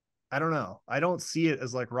I don't know. I don't see it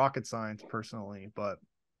as like rocket science personally, but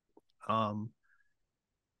um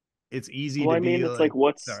it's easy Well, to I mean, be it's like, like,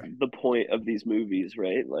 what's sorry. the point of these movies,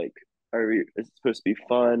 right? Like, is it supposed to be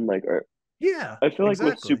fun? Like, Yeah, I feel like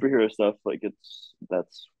with exactly. superhero stuff, like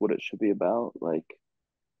that's what it should be about. Like,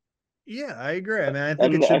 Yeah, I agree. I mean, I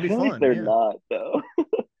think it and I should be feel like fun. they're Yeah. not though.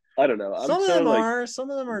 I don't know. I'm Some of so them like are, some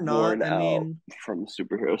of them are not. worn I out mean, from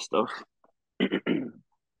superhero stuff.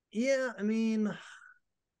 yeah, I mean,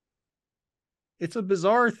 it's a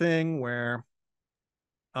bizarre thing where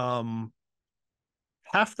um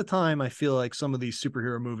half the time I feel like some of these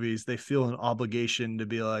superhero movies they feel an obligation to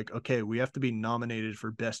be like, okay, we have to be nominated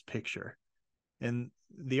for best picture. And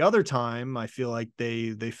the other time I feel like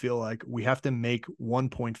they feel like we have to make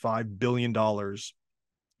 1.5 billion dollars,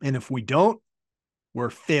 and if we don't, we're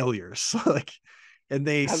failures. Like, and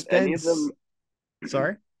they Have any spend of them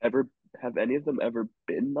sorry. ever have any of them ever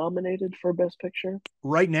been nominated for Best Picture?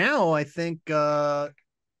 Right now I think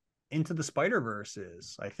Into the Spider-Verse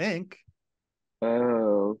is,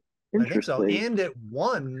 Oh, I think so. interesting. And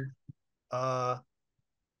uh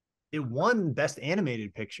it won best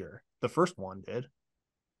animated picture. The first one did.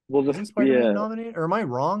 Well, Isn't Spider-Man yeah, nominated? Or am I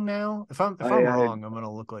wrong now? If I'm I wrong, I'm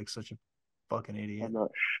gonna look like such a fucking I'm idiot.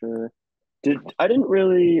 not sure. I didn't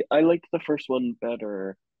really I liked the first one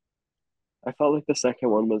better. I felt like the second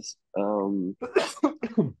one was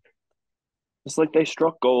it's like they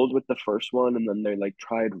struck gold with the first one and then they like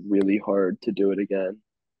tried really hard to do it again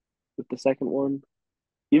with the second one.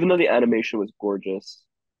 Even though the animation was gorgeous.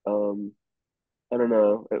 Um I don't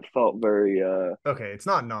know. It felt very Okay, it's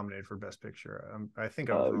not nominated for best picture. I think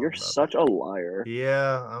I was oh, wrong you're about that. such a liar.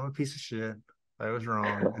 Yeah, I'm a piece of shit. I was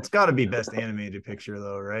wrong. It's got to be best animated picture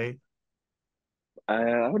though, right?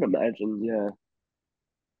 I would imagine, yeah.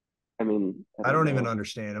 I mean, I I don't don't even know.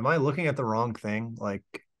 understand. Am I looking at the wrong thing? Like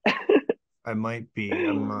I might be.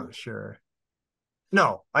 I'm not sure.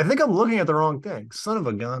 No, I think I'm looking at the wrong thing. Son of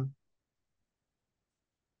a gun.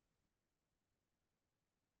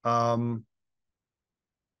 Um,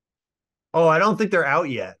 oh, I don't think they're out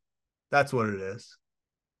yet. That's what it is.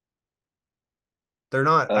 They're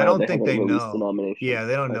not. I don't They think haven't they released the know. nomination. Yeah,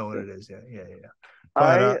 they don't I know what see. it is yet. Yeah, yeah.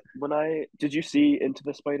 But I did you see Into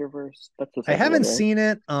the Spider-Verse? That's the I second one, haven't right? seen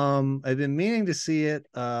it. I've been meaning to see it.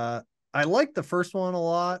 I like the first one a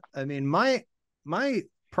lot. I mean, my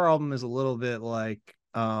problem is a little bit like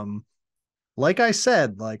I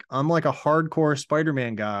said, like I'm like a hardcore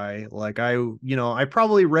Spider-Man guy. Like I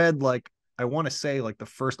probably read like I want to say like the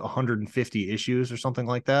first 150 issues or something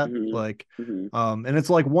like that. Hmm. Hmm. And it's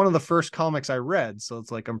like one of the first comics I read, so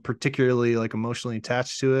it's like I'm particularly like emotionally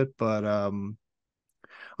attached to it. But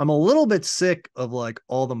I'm a little bit sick of like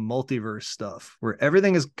all the multiverse stuff where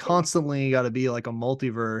everything is constantly got to be like a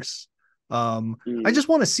multiverse. I Mm. just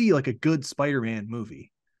want to see like a good Spider-Man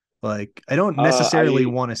movie. Like I don't necessarily I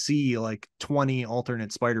want to see like 20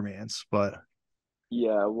 alternate Spider-Mans, but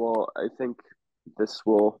Yeah, well, I think this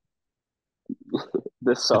will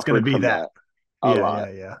this it's going to suffered be from that. that a Yeah, lot.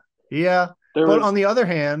 yeah, yeah. Yeah, There but on was the other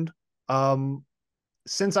hand,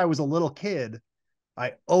 since I was a little kid,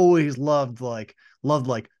 I always loved like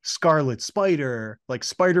Scarlet Spider, like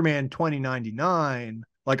Spider-Man 2099.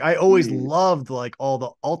 Like I always mm, loved like all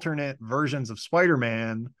the alternate versions of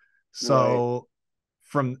Spider-Man. right. So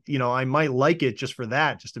I might like it just for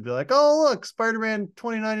that, just to be like, oh look, Spider-Man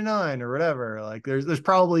 2099 or whatever. Like there's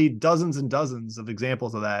probably dozens and dozens of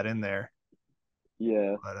examples of that in there.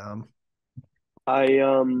 Yeah. But I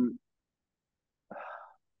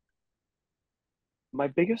my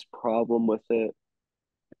biggest problem with it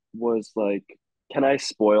was like, can I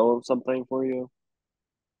spoil something for you?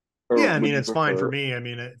 Or yeah, I would mean you it's fine for prefer? me. I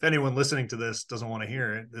mean, if anyone listening to this doesn't want to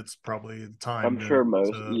hear it, it's probably the time I'm sure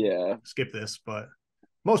most, to yeah. skip this, but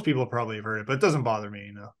most people probably have heard it, but it doesn't bother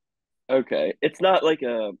me, Okay. It's not like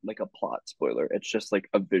a plot spoiler. It's just like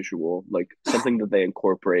a visual, like something that they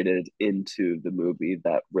incorporated into the movie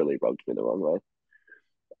that really rubbed me the wrong way.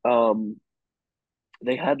 Um,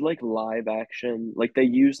 they had like live action, like they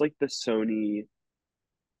use like the Sony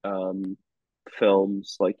um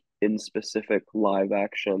films like in specific live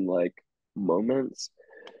action like moments.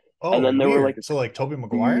 And Oh, then there were like weird. So like Toby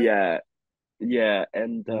Maguire? yeah, yeah,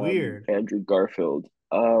 and Weird. Andrew Garfield.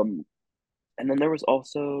 And then there was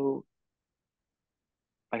also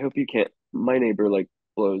I hope you can't my neighbor like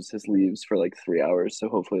blows his leaves for like 3 hours, so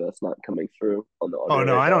hopefully that's not coming through on the Oh audio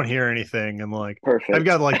no, right I now. don't hear anything. And like I've Perfect.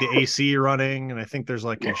 got like the AC running and I think there's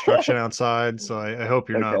like construction outside. So I hope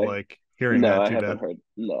you're not Okay. like hearing that too bad.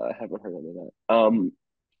 No, I haven't heard any of that.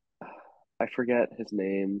 I forget his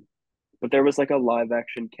name, but there was like a live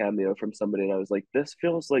action cameo from somebody, and I was like, this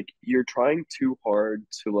feels like you're trying too hard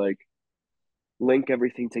to like link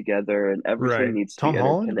everything together, and everything Right. needs to be Tom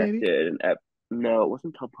Holland, maybe? interconnected. No, it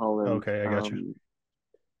wasn't Tom Holland. Okay, I got you.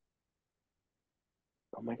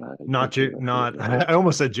 Oh my God, I Not can't believe I forget not his name. I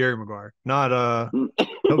almost said Jerry Maguire. Not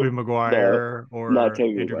Toby No, Maguire not or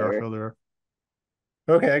Tobey Andrew Maguire. Garfield or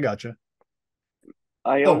okay, I got you.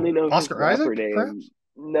 I only Oh, know his Oscar rapper Isaac, name. perhaps?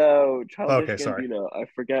 No, Childish Okay, sorry. Gambino. I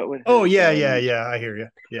forget what Oh his yeah, yeah, yeah. I hear you.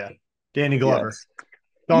 Yeah. Danny Glover. yes.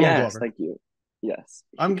 Donald Yes, Glover. thank you. Yes,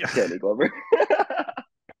 I'm Danny Glover.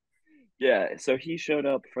 Yeah, so he showed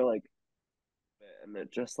up for like, and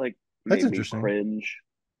it just like That's made me interesting. cringe.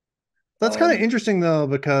 That's kind of Um, interesting though,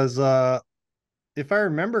 because if I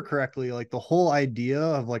remember correctly, like the whole idea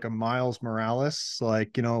of like a Miles Morales,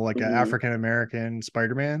 like like an mhm, African American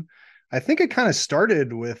Spider-Man, I think it kind of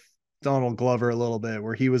started with Donald Glover a little bit,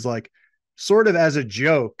 where he was like, sort of as a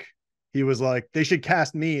joke, he was like, they should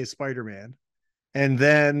cast me as Spider-Man. And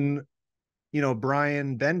then,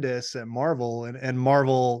 Brian Bendis at Marvel and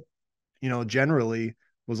Marvel, generally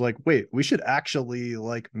was like, wait, we should actually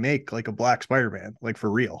like make like a black Spider-Man, like for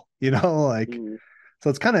real, like mhm. so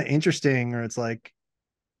it's kind of interesting, or it's like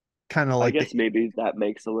kind of I like the guess maybe that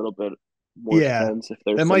makes a little bit more yeah, sense if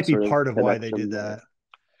that there's some might be sort of part of why they did connection there. that.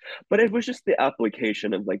 But it was just the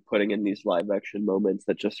application of like putting in these live action moments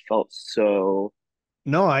that just felt so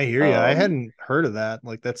No, I hear you. I um hadn't heard of that.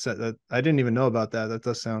 Like that I didn't even know about that. That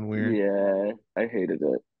does sound weird. yeah, I hated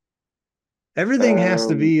it. Everything has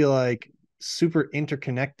to Um be like super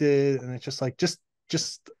interconnected, and it's just like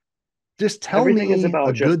just tell Everything is me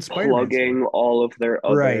a about good just Spider-Man story. plugging all of their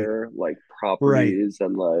Right, other like right. properties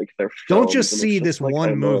and like their Don't just films, and it's see this just like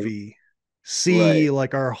one annoying. movie. Right. See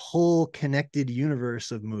like our whole connected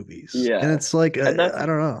universe of movies, and Yeah. it's like And I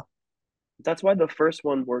don't know. that's why the first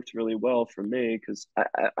one worked really well for me because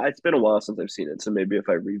it's been a while since I've seen it, so maybe if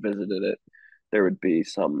I revisited it, there would be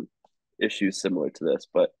some issues similar to this.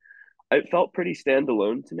 But it felt pretty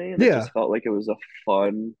standalone to me, and it Yeah, just felt like it was a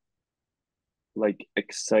fun. like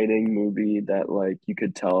exciting movie that like you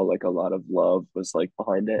could tell like a lot of love was like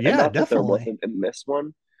behind it. And Yeah, not that there definitely. wasn't in this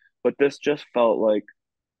one, but this just felt like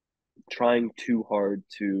trying too hard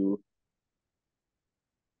to,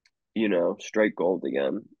 strike gold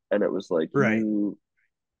again. And it was like Right.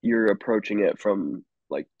 you're approaching it from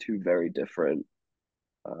like two very different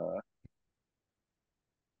uh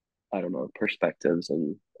I don't know, perspectives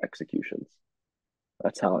and executions.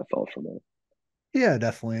 That's how I felt from it. Yeah,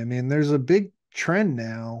 definitely. I mean, there's a big trend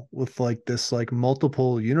now with like this like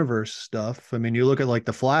multiple universe stuff. I mean, you look at like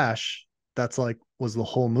The Flash, that's like was the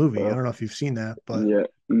whole movie. I Uh, don't know if you've seen that, but yeah,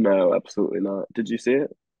 no, absolutely not. Did you see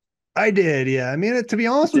it? I did. Yeah. I mean, to be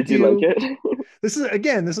honest with Did you like you, it? this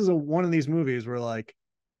is one of these movies where like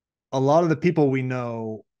a lot of the people we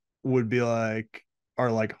know would be like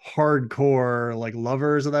are like hardcore like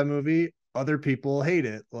lovers of that movie. Other people hate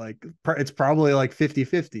it. Like it's probably like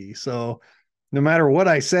 50-50. So no matter what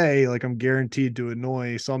I say, like I'm guaranteed to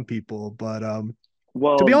annoy some people. But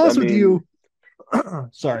to be Well, I honest with mean, you,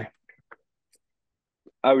 sorry.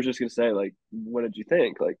 I was just gonna say, like, what did you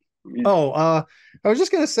think? Like, you, Oh, I was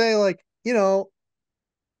just gonna say, like,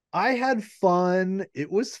 I had fun.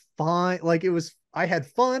 It was fine. Like I had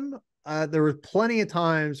fun. There were plenty of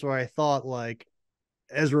times where I thought like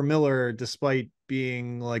Ezra Miller, despite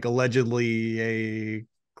being like allegedly a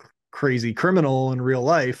crazy criminal in real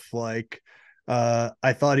life, like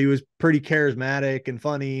I thought he was pretty charismatic and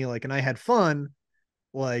funny, like, and I had fun.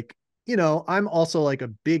 Like, I'm also like a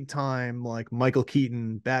big time like Michael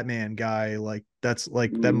Keaton Batman guy. Like that's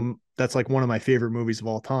like mm, them that's like one of my favorite movies of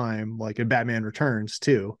all time, like in Batman Returns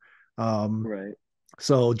too. Um right.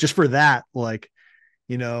 so just for that, like,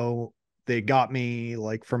 you know, they got me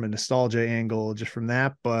like from a nostalgia angle just from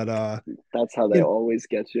that. But That's how they in always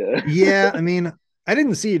get you. yeah, I mean, I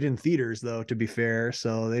didn't see it in theaters though, to be fair.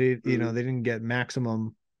 So Mm, they didn't get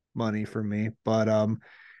maximum money from me. But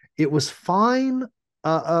it was fine.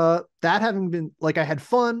 That having been like I had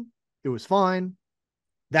fun, it was fine.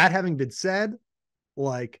 That having been said,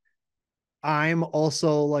 like I'm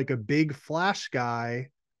also like a big Flash guy.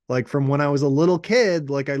 Like from when I was a little kid,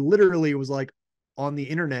 like I literally was like on the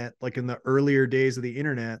internet, like in the earlier days of the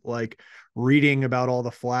internet, like reading about all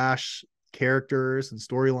the Flash characters and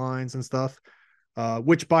storylines and stuff.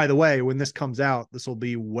 Which, by the way, when this comes out, this will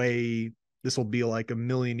be like a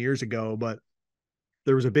million years ago. But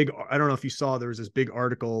there was a big, I don't know if you saw, there was this big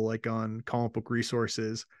article like on comic book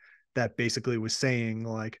resources that basically was saying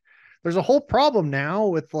like, there's a whole problem now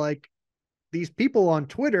with like these people on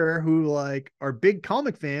Twitter who like are big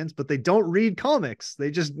comic fans, but they don't read comics.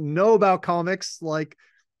 They just know about comics like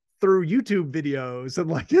through YouTube videos. And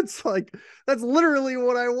like, it's like, that's literally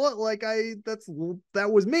what I want. Like,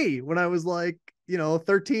 that was me when I was like,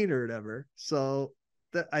 13 or whatever. So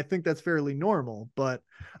I think that's fairly normal. But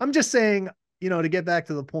I'm just saying, to get back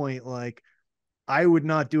to the point, like, I would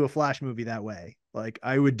not do a Flash movie that way. Like,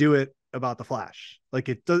 I would do it about the Flash. Like,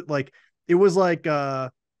 it does, like, it was like,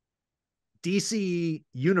 DC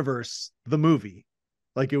Universe, the movie.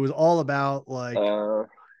 Like, it was all about, like, uh,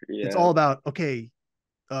 it's yeah, all about, okay,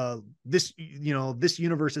 this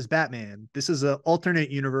universe is Batman. This is an alternate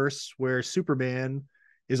universe where Superman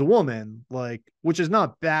is a woman, like, which is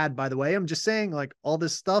not bad, by the way. I'm just saying, like, all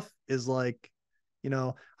this stuff is like,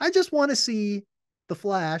 I just want to see the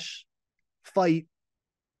Flash fight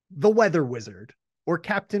the Weather Wizard or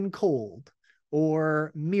Captain Cold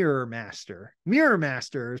or Mirror Master. Mirror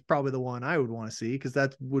Master is probably the one I would want to see because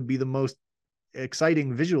that would be the most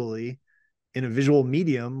exciting visually in a visual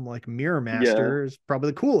medium. Like Mirror yeah, Master is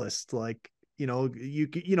probably the coolest. Like,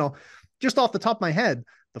 just off the top of my head,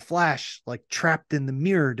 the Flash like trapped in the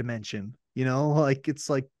mirror dimension, like it's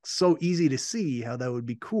like so easy to see how that would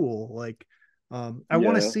be cool. Like, I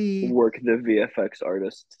want to yeah. see, Work the VFX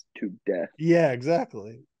artists to death. yeah,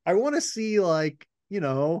 exactly. I want to see like,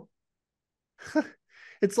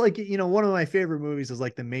 it's like, one of my favorite movies is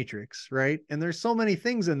like The Matrix, right? And there's so many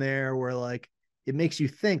things in there where like it makes you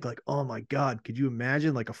think like, oh my God, could you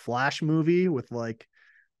imagine like a Flash movie with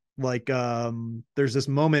there's this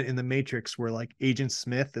moment in The Matrix where like Agent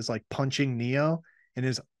Smith is like punching Neo and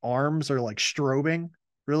his arms are like strobing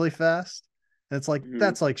really fast. And it's like Mm,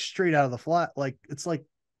 that's like straight out of the flat. Like it's like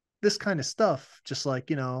this kind of stuff, just like,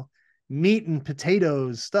 meat and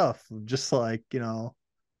potatoes stuff, just like,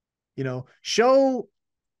 show,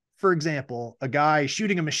 for example, a guy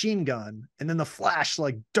shooting a machine gun and then the Flash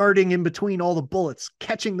like darting in between all the bullets,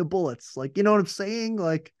 catching the bullets. Like, you know what I'm saying?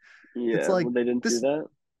 Like, it's yeah, like well, they didn't do this. that.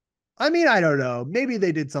 I mean, I don't know. Maybe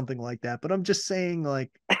they did something like that, but I'm just saying,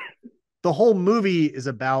 like, the whole movie is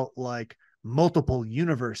about like multiple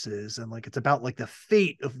universes and like it's about like the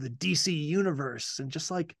fate of the DC universe and just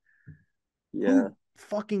like Yeah. Who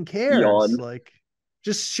fucking cares? Yawn. Like,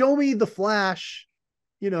 just show me the Flash,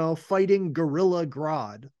 fighting Gorilla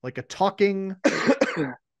Grodd, like a talking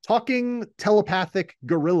telepathic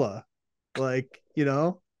gorilla. Like,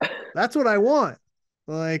 that's what I want.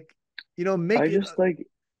 Like, make I it. just like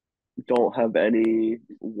don't have any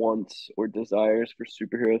wants or desires for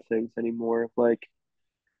superhero things anymore. Like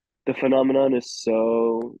the phenomenon is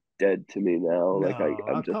so dead to me now. Like No,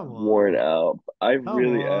 I'm oh, just come worn on. out. I Come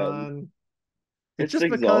really am. on. It's It's just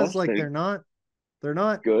because like exhausting. they're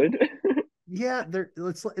not, Good. yeah,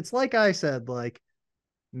 it's like I said, like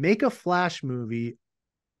make a Flash movie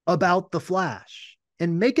about the Flash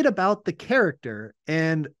and make it about the character.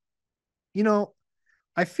 And you know,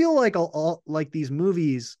 I feel like all like these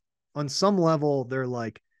movies on some level they're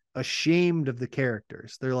like ashamed of the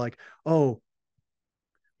characters. They're like, "Oh,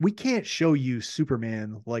 we can't show you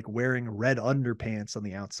Superman like wearing red underpants on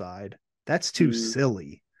the outside. That's too Mm,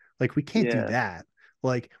 silly. Like we can't do yeah. that.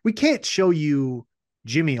 Like we can't show you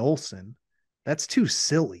Jimmy Olsen. That's too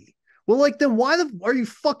silly." Well, like then why are you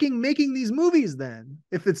fucking making these movies then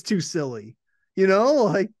if it's too silly?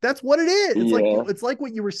 Like that's what it is. Yeah. It's like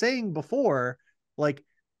what you were saying before. Like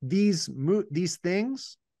these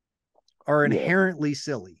things are Yeah. inherently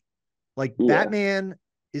silly. Like Yeah. Batman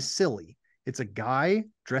is silly. It's a guy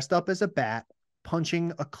dressed up as a bat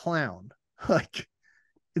punching a clown. Like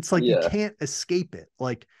it's like you Yeah. can't escape it.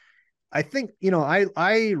 Like I think,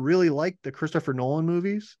 I really like the Christopher Nolan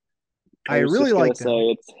movies. I I was really just gonna like say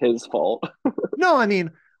them. it's his fault. No, I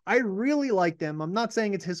mean, I really like them. I'm not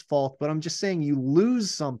saying it's his fault, but I'm just saying you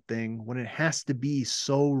lose something when it has to be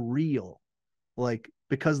so real. Like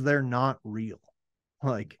because they're not real.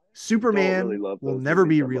 Like Don't really Superman love will those never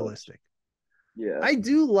movies be that much. realistic. Yeah. I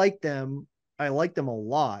do like them. I like them a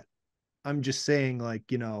lot. I'm just saying, like,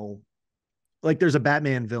 like there's a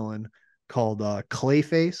Batman villain called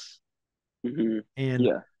Clayface, Hmm. and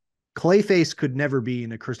Yeah. Clayface could never be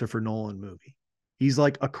in a Christopher Nolan movie. He's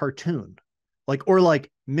like a cartoon, or like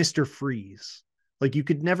Mr. Freeze. Like you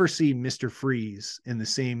could never see Mr. Freeze in the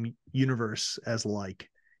same universe as like,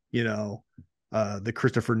 you know, the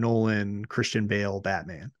Christopher Nolan, Christian Bale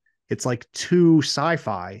Batman. It's like too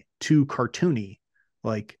sci-fi, too cartoony.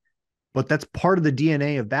 Like, but that's part of the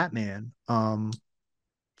DNA of Batman.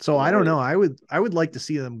 So I don't Right. know. I would like to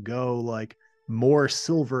see them go like more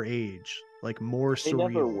Silver Age, like more They never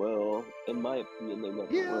surreal. will. In my opinion, they never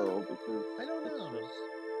Yeah, will because I don't it's know.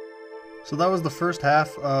 just So that was the first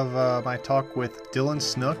half of my talk with Dillon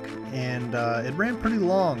Snook, and it ran pretty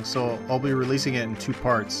long, so I'll be releasing it in two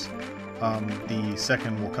parts. The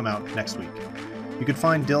second will come out next week. You can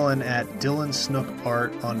find Dillon at Dillon Snook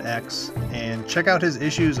Art on X, and check out his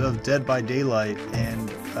issues of Dead by Daylight, and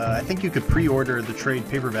I think you could pre-order the trade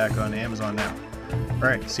paperback on Amazon now. All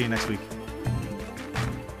right, see you next week.